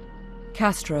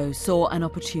 Castro saw an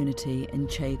opportunity in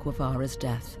Che Guevara's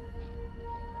death.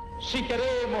 si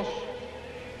queremos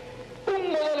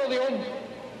un modelo de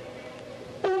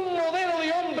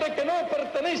hombre que no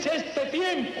pertenece a este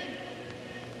tiempo,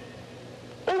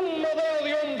 un modelo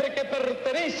de hombre que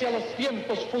pertenece a los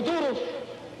tiempos futuros,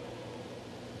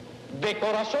 de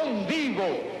corazón digo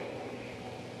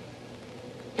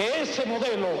que ese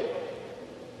modelo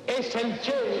es el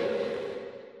Che.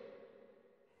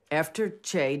 After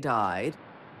Che died,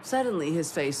 suddenly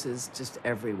his face is just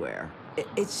everywhere.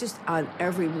 It's just on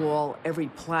every wall, every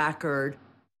placard.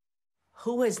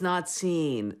 Who has not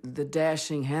seen the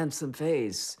dashing, handsome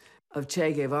face of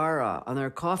Che Guevara on their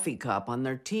coffee cup, on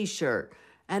their T-shirt?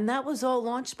 And that was all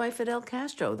launched by Fidel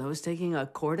Castro. That was taking a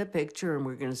Corda picture, and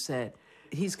we're going to say,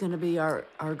 he's going to be our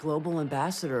global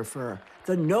ambassador for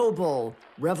the noble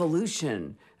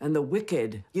revolution and the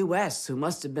wicked U.S., who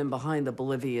must have been behind the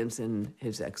Bolivians in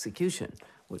his execution,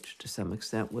 which to some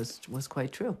extent was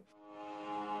quite true.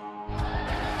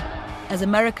 As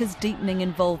America's deepening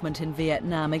involvement in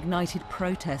Vietnam ignited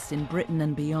protests in Britain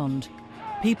and beyond,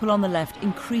 people on the left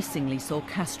increasingly saw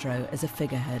Castro as a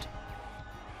figurehead.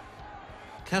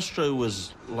 Castro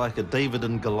was like a David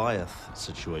and Goliath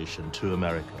situation to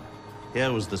America.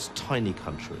 Here was this tiny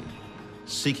country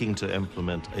seeking to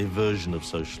implement a version of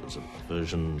socialism, a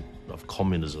version of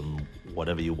communism,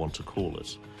 whatever you want to call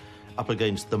it, up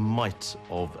against the might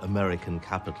of American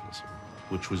capitalism,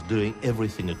 which was doing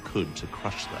everything it could to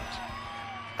crush that.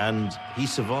 And he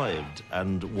survived,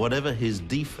 and whatever his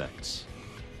defects,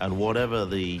 and whatever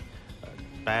the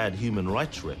bad human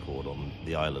rights record on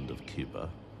the island of Cuba,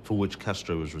 for which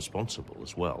Castro was responsible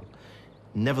as well,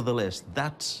 nevertheless,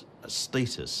 that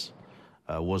status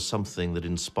was something that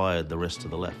inspired the rest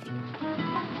of the left.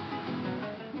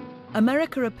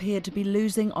 America appeared to be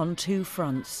losing on two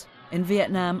fronts, in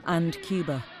Vietnam and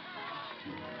Cuba.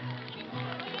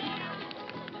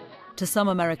 To some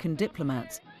American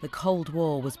diplomats, the Cold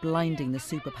War was blinding the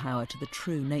superpower to the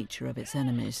true nature of its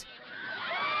enemies.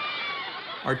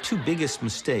 Our two biggest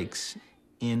mistakes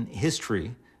in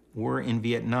history were in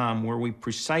Vietnam, where we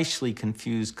precisely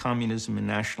confused communism and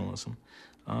nationalism,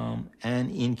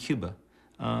 and in Cuba,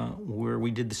 where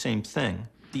we did the same thing.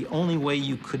 The only way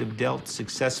you could have dealt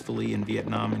successfully in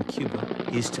Vietnam and Cuba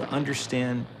is to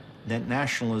understand that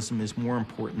nationalism is more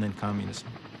important than communism.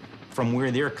 From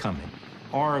where they're coming,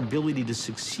 our ability to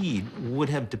succeed would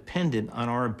have depended on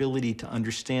our ability to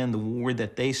understand the war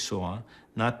that they saw,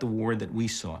 not the war that we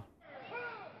saw.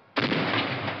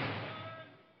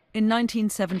 In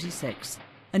 1976,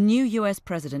 a new US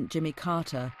President, Jimmy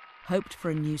Carter, hoped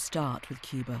for a new start with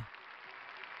Cuba.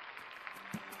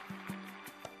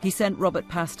 He sent Robert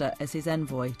Pastor as his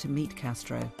envoy to meet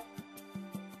Castro.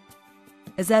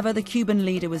 As ever, the Cuban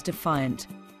leader was defiant,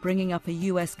 bringing up a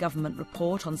US government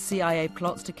report on CIA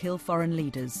plots to kill foreign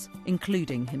leaders,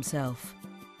 including himself.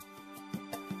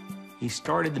 He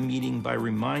started the meeting by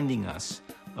reminding us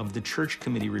of the Church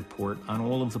Committee report on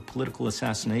all of the political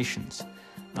assassinations.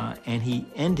 And he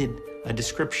ended a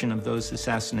description of those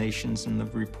assassinations in the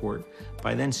report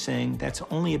by then saying, that's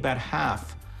only about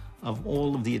half of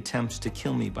all of the attempts to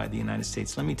kill me by the United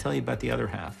States. Let me tell you about the other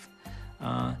half.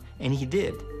 And he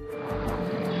did.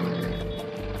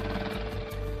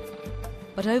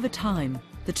 But over time,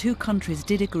 the two countries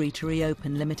did agree to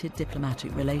reopen limited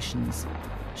diplomatic relations,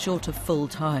 short of full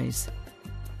ties.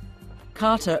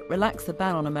 Carter relaxed the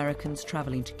ban on Americans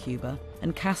traveling to Cuba,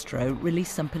 and Castro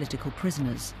released some political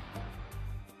prisoners.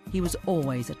 He was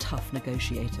always a tough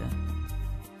negotiator.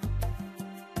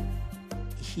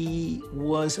 He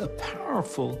was a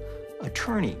powerful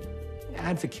attorney,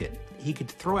 advocate. He could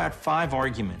throw out 5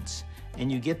 arguments,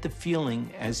 and you get the feeling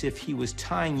as if he was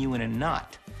tying you in a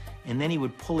knot, and then he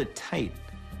would pull it tight.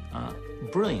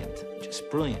 Brilliant,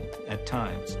 just brilliant at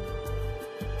times.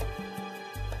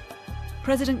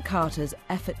 President Carter's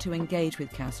effort to engage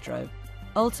with Castro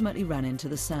ultimately ran into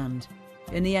the sand.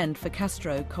 In the end, for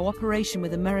Castro, cooperation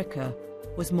with America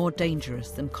was more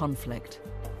dangerous than conflict.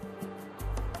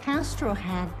 Castro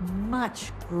had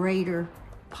much greater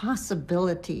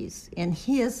possibilities in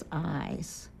his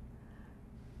eyes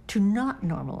to not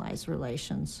normalize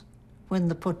relations when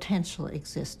the potential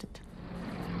existed,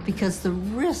 because the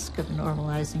risk of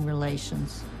normalizing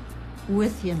relations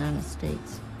with the United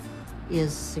States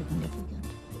is significant.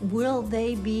 Will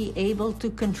they be able to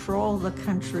control the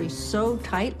country so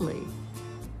tightly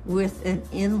with an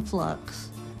influx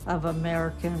of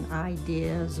American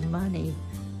ideas, money?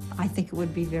 I think it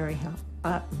would be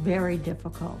very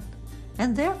difficult.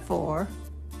 And therefore,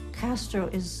 Castro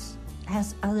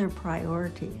has other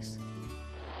priorities.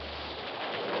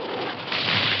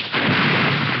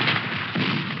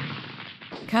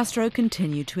 Castro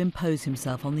continued to impose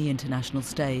himself on the international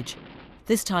stage,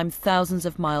 this time thousands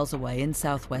of miles away in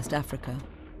southwest Africa.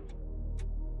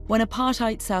 When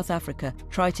apartheid South Africa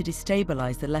tried to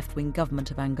destabilize the left-wing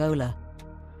government of Angola,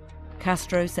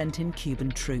 Castro sent in Cuban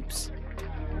troops.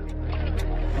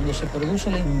 Cuando se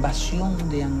produce la invasión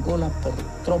de Angola por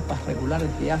tropas regulares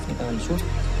de África del Sur,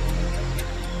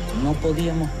 no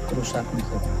podíamos cruzar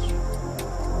nosotros.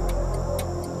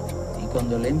 Y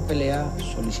cuando el MPLA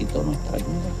solicitó nuestra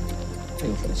ayuda, le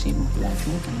ofrecimos la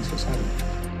ayuda necesaria.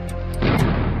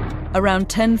 Around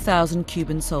 10,000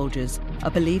 Cuban soldiers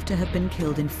are believed to have been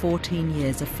killed in 14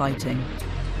 years of fighting.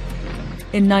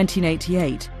 In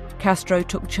 1988, Castro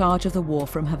took charge of the war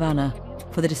from Havana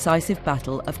for the decisive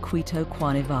Battle of Quito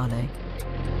Cuanivale.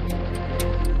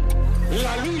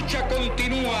 La lucha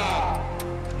continúa.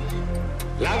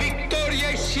 La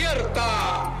victoria es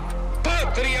cierta.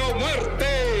 Patria o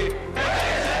muerte.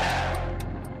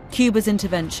 Cuba's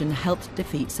intervention helped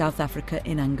defeat South Africa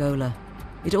in Angola.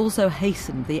 It also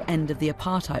hastened the end of the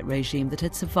apartheid regime that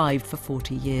had survived for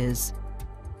 40 years.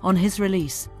 On his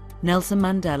release, Nelson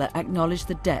Mandela acknowledged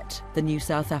the debt the new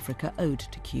South Africa owed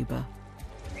to Cuba.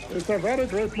 It's a very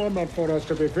great moment for us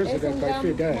to be visited by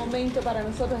Fidel.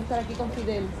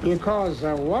 Because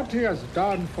what he has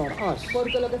done for us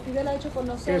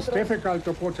is difficult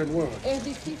to put in words.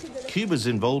 Cuba's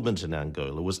involvement in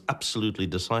Angola was absolutely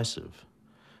decisive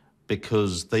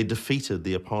because they defeated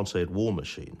the apartheid war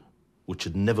machine, which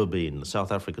had never been, the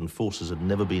South African forces had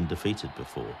never been defeated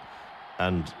before.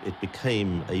 And it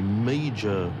became a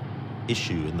major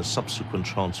issue in the subsequent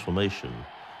transformation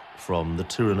from the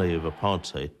tyranny of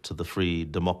apartheid to the free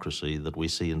democracy that we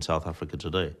see in South Africa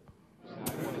today.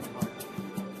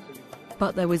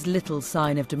 But there was little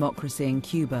sign of democracy in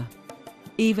Cuba.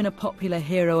 Even a popular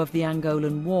hero of the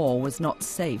Angolan War was not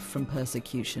safe from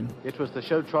persecution. It was the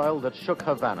show trial that shook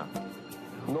Havana.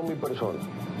 In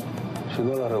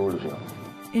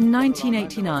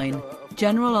 1989,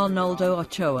 General Arnoldo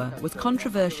Ochoa was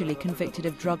controversially convicted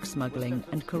of drug smuggling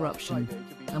and corruption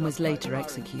and was later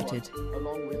executed.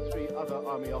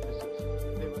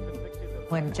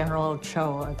 When General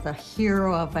Ochoa, the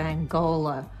hero of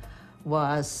Angola,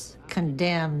 was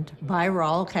condemned by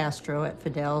Raul Castro at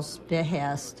Fidel's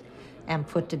behest and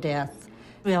put to death,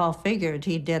 we all figured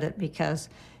he did it because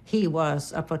he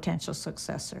was a potential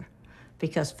successor,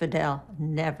 because Fidel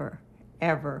never,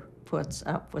 ever puts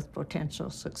up with potential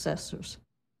successors.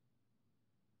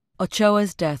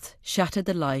 Ochoa's death shattered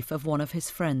the life of one of his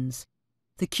friends,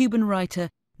 the Cuban writer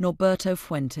Norberto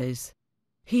Fuentes.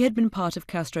 He had been part of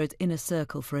Castro's inner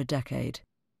circle for a decade.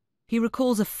 He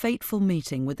recalls a fateful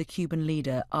meeting with the Cuban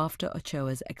leader after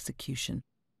Ochoa's execution.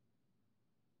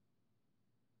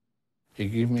 He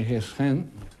gave me his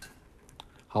hand.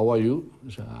 How are you?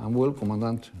 He said, I'm well,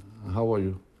 Commandant. How are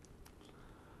you?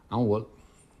 I'm well.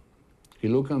 He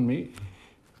looked at me,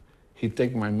 he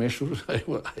take my measures. I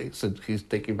said, he's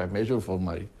taking my measure for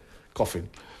my coffin.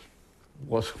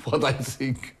 Was what I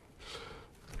think.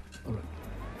 All right.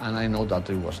 And I know that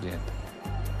it was the end.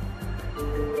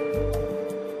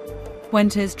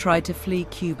 Fuentes tried to flee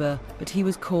Cuba, but he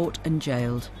was caught and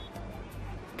jailed.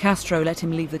 Castro let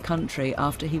him leave the country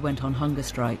after he went on hunger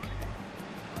strike.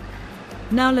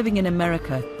 Now living in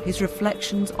America, his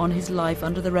reflections on his life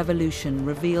under the revolution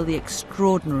reveal the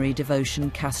extraordinary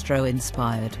devotion Castro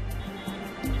inspired.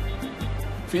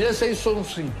 Fidel said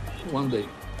something one day.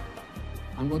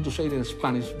 I'm going to say it in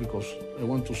Spanish because I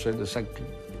want to say it exactly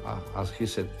as he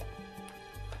said.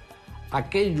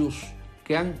 Aquellos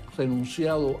que han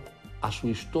renunciado a su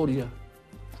historia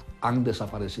han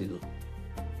desaparecido.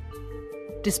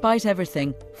 Despite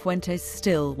everything, Fuentes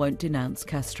still won't denounce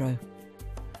Castro.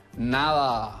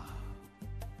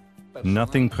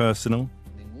 Nothing personal,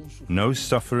 no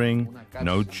suffering,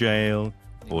 no jail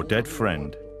or dead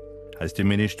friend has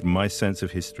diminished my sense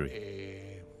of history.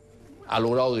 Ha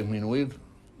logrado disminuir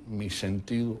mi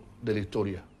sentido de la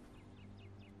historia.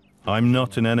 I'm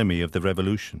not an enemy of the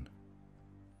revolution.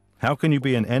 How can you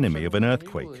be an enemy of an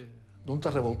earthquake?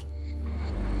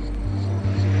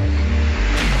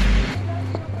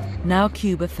 Now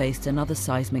Cuba faced another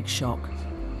seismic shock.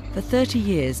 For 30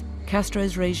 years,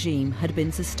 Castro's regime had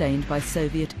been sustained by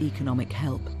Soviet economic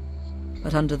help.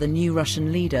 But under the new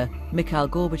Russian leader, Mikhail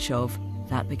Gorbachev,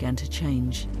 that began to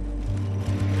change.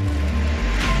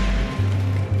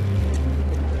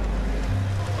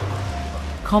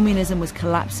 Communism was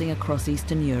collapsing across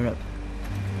Eastern Europe.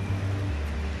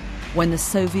 When the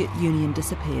Soviet Union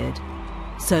disappeared,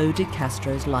 so did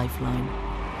Castro's lifeline.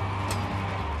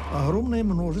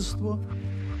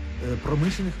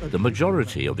 The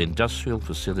majority of industrial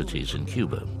facilities in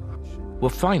Cuba were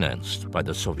financed by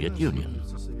the Soviet Union,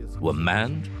 were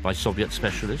manned by Soviet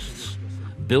specialists,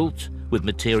 built with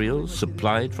materials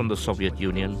supplied from the Soviet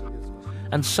Union,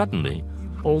 and suddenly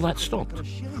all that stopped.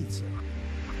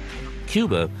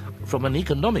 Cuba, from an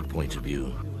economic point of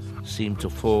view, seemed to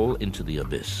fall into the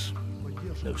abyss.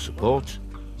 No support,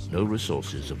 no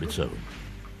resources of its own.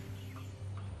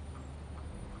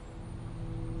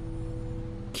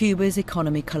 Cuba's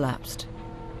economy collapsed.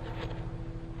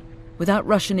 Without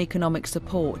Russian economic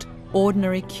support,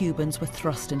 ordinary Cubans were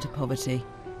thrust into poverty.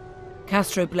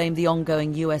 Castro blamed the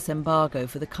ongoing US embargo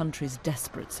for the country's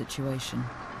desperate situation.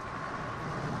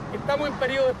 Estamos en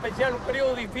periodo especial, un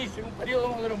periodo difícil, un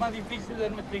periodo uno de los más difíciles de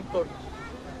nuestra historia.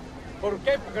 ¿Por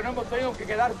qué? Porque no hemos tenido que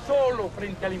quedar solos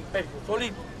frente al imperio,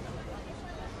 solitos.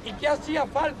 ¿Y qué hacía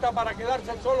falta para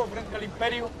quedarse solos frente al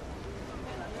imperio?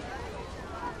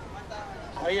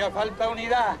 Había falta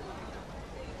unidad,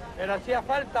 pero hacía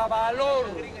falta valor,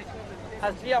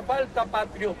 hacía falta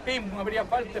patriotismo, habría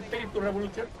falta espíritu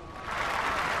revolucionario.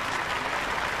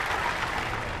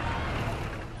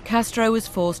 Castro was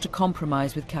forced to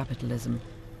compromise with capitalism,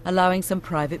 allowing some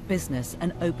private business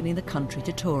and opening the country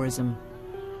to tourism.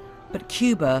 But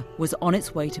Cuba was on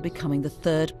its way to becoming the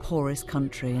third poorest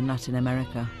country in Latin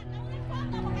America.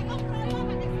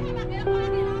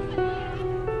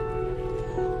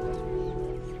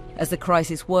 As the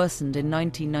crisis worsened in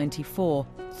 1994,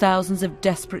 thousands of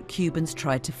desperate Cubans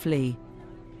tried to flee,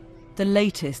 the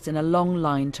latest in a long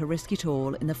line to risk it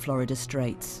all in the Florida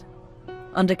Straits.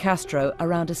 Under Castro,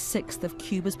 around a sixth of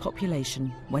Cuba's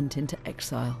population went into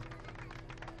exile.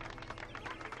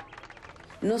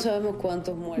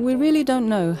 We really don't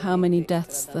know how many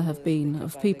deaths there have been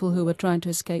of people who were trying to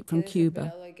escape from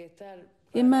Cuba.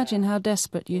 Imagine how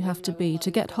desperate you have to be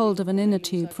to get hold of an inner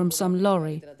tube from some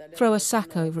lorry, throw a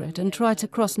sack over it and try to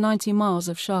cross 90 miles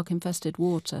of shark-infested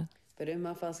water.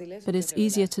 But it's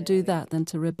easier to do that than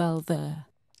to rebel there.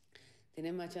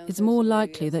 It's more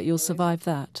likely that you'll survive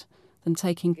that than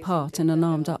taking part in an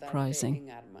armed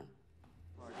uprising.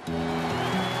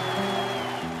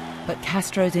 But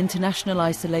Castro's international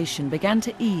isolation began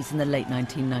to ease in the late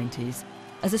 1990s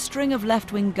as a string of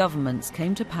left-wing governments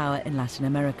came to power in Latin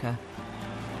America.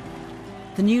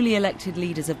 The newly elected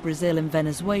leaders of Brazil and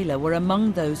Venezuela were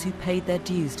among those who paid their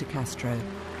dues to Castro.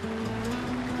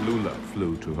 Lula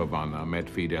flew to Havana, met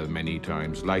Fidel many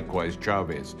times, likewise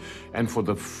Chavez. And for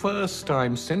the first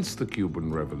time since the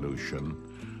Cuban Revolution,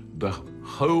 the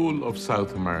whole of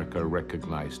South America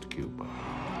recognized Cuba.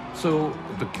 So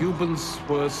the Cubans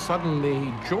were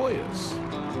suddenly joyous.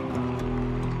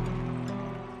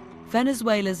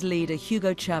 Venezuela's leader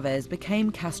Hugo Chavez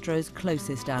became Castro's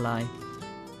closest ally.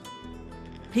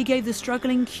 He gave the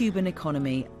struggling Cuban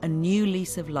economy a new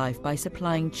lease of life by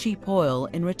supplying cheap oil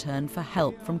in return for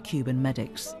help from Cuban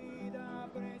medics.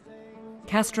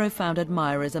 Castro found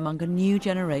admirers among a new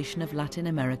generation of Latin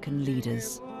American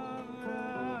leaders.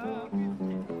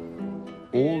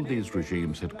 All these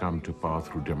regimes had come to power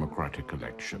through democratic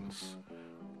elections.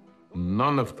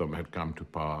 None of them had come to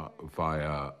power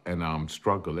via an armed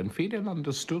struggle, and Fidel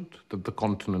understood that the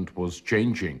continent was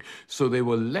changing, so they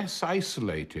were less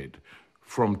isolated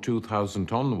from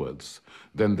 2000 onwards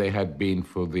than they had been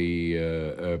for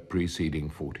the preceding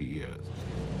 40 years.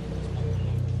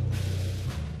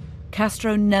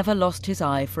 Castro never lost his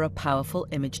eye for a powerful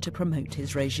image to promote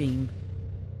his regime.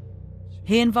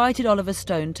 He invited Oliver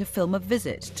Stone to film a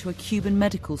visit to a Cuban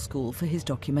medical school for his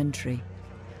documentary.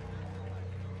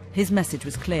 His message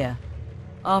was clear.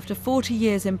 After 40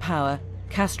 years in power,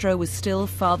 Castro was still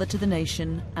father to the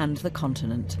nation and the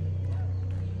continent.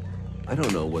 I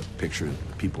don't know what picture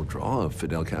people draw of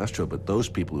Fidel Castro, but those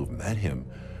people who've met him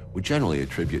would generally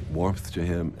attribute warmth to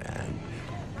him and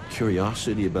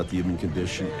curiosity about the human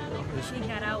condition.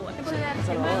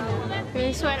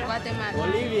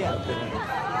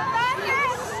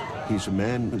 He's a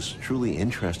man who's truly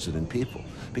interested in people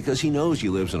because he knows he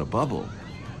lives in a bubble.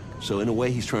 So in a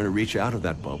way, he's trying to reach out of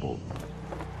that bubble.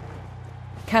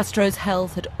 Castro's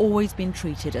health had always been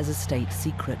treated as a state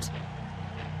secret.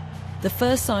 The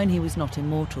first sign he was not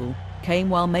immortal came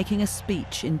while making a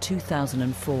speech in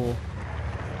 2004.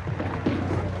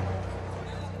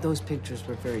 Those pictures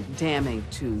were very damning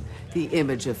to the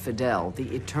image of Fidel,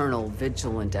 the eternal,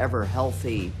 vigilant,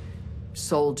 ever-healthy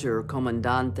soldier,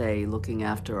 comandante looking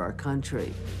after our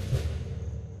country.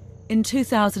 In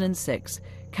 2006,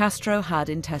 Castro had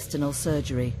intestinal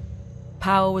surgery.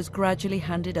 Power was gradually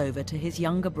handed over to his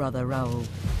younger brother, Raul.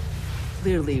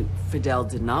 Clearly, Fidel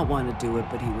did not want to do it,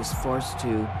 but he was forced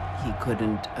to. He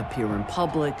couldn't appear in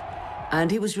public, and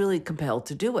he was really compelled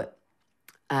to do it.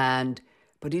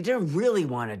 But he didn't really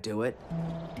want to do it.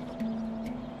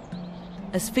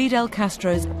 As Fidel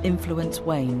Castro's influence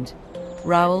waned,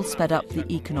 Raul sped up the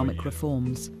economic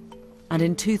reforms. And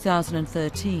in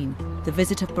 2013, the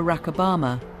visit of Barack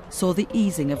Obama saw the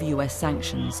easing of US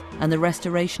sanctions and the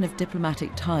restoration of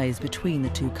diplomatic ties between the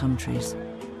two countries.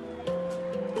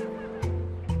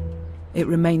 It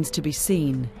remains to be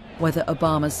seen whether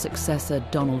Obama's successor,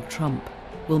 Donald Trump,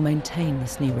 will maintain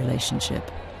this new relationship.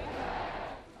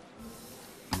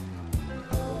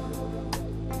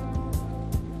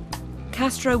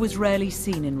 Castro was rarely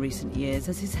seen in recent years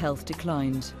as his health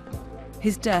declined.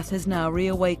 His death has now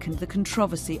reawakened the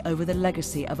controversy over the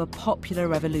legacy of a popular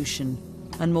revolution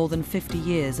and more than 50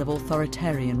 years of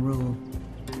authoritarian rule.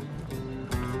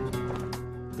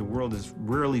 The world has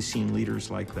rarely seen leaders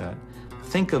like that.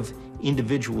 Think of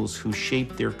individuals who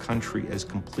shaped their country as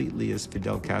completely as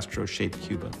Fidel Castro shaped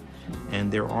Cuba.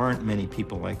 And there aren't many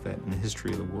people like that in the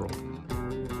history of the world.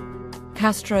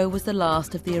 Castro was the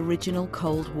last of the original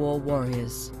Cold War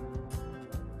warriors.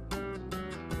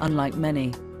 Unlike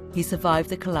many, he survived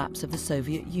the collapse of the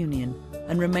Soviet Union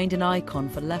and remained an icon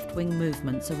for left-wing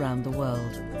movements around the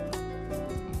world.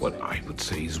 What I would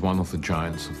say is one of the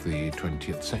giants of the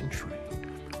 20th century.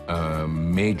 A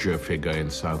major figure in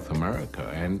South America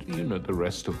and, you know, the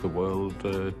rest of the world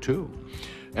too.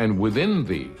 And within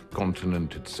the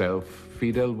continent itself,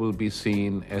 Fidel will be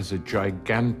seen as a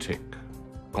gigantic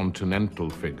continental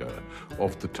figure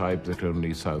of the type that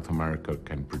only South America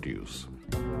can produce.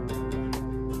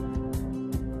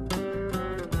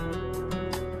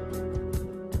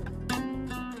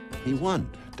 He won,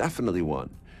 definitely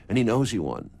won, and he knows he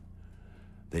won.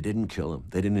 They didn't kill him,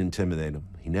 they didn't intimidate him.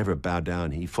 He never bowed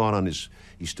down. He fought on his,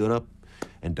 he stood up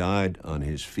and died on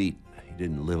his feet. He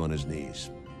didn't live on his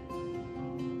knees.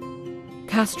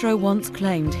 Castro once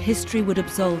claimed history would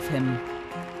absolve him,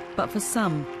 but for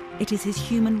some, it is his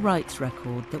human rights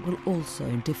record that will also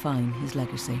define his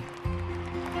legacy.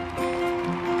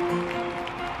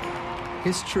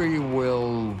 History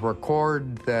will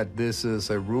record that this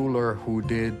is a ruler who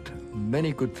did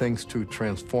many good things to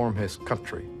transform his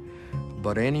country.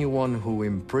 But anyone who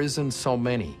imprisoned so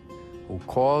many, who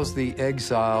caused the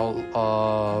exile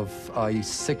of a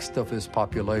sixth of his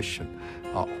population,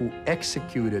 who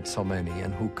executed so many,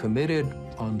 and who committed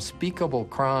unspeakable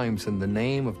crimes in the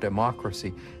name of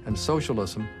democracy and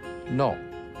socialism, no,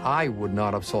 I would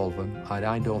not absolve him.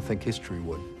 I don't think history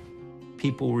would.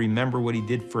 People remember what he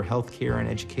did for healthcare and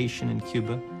education in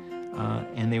Cuba,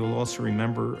 and they will also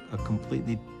remember a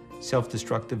completely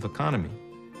self-destructive economy,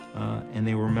 and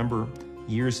they will remember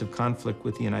years of conflict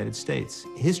with the United States.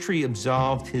 History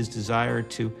absolved his desire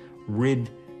to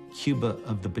rid Cuba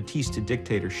of the Batista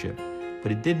dictatorship,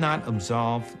 but it did not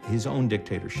absolve his own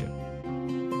dictatorship.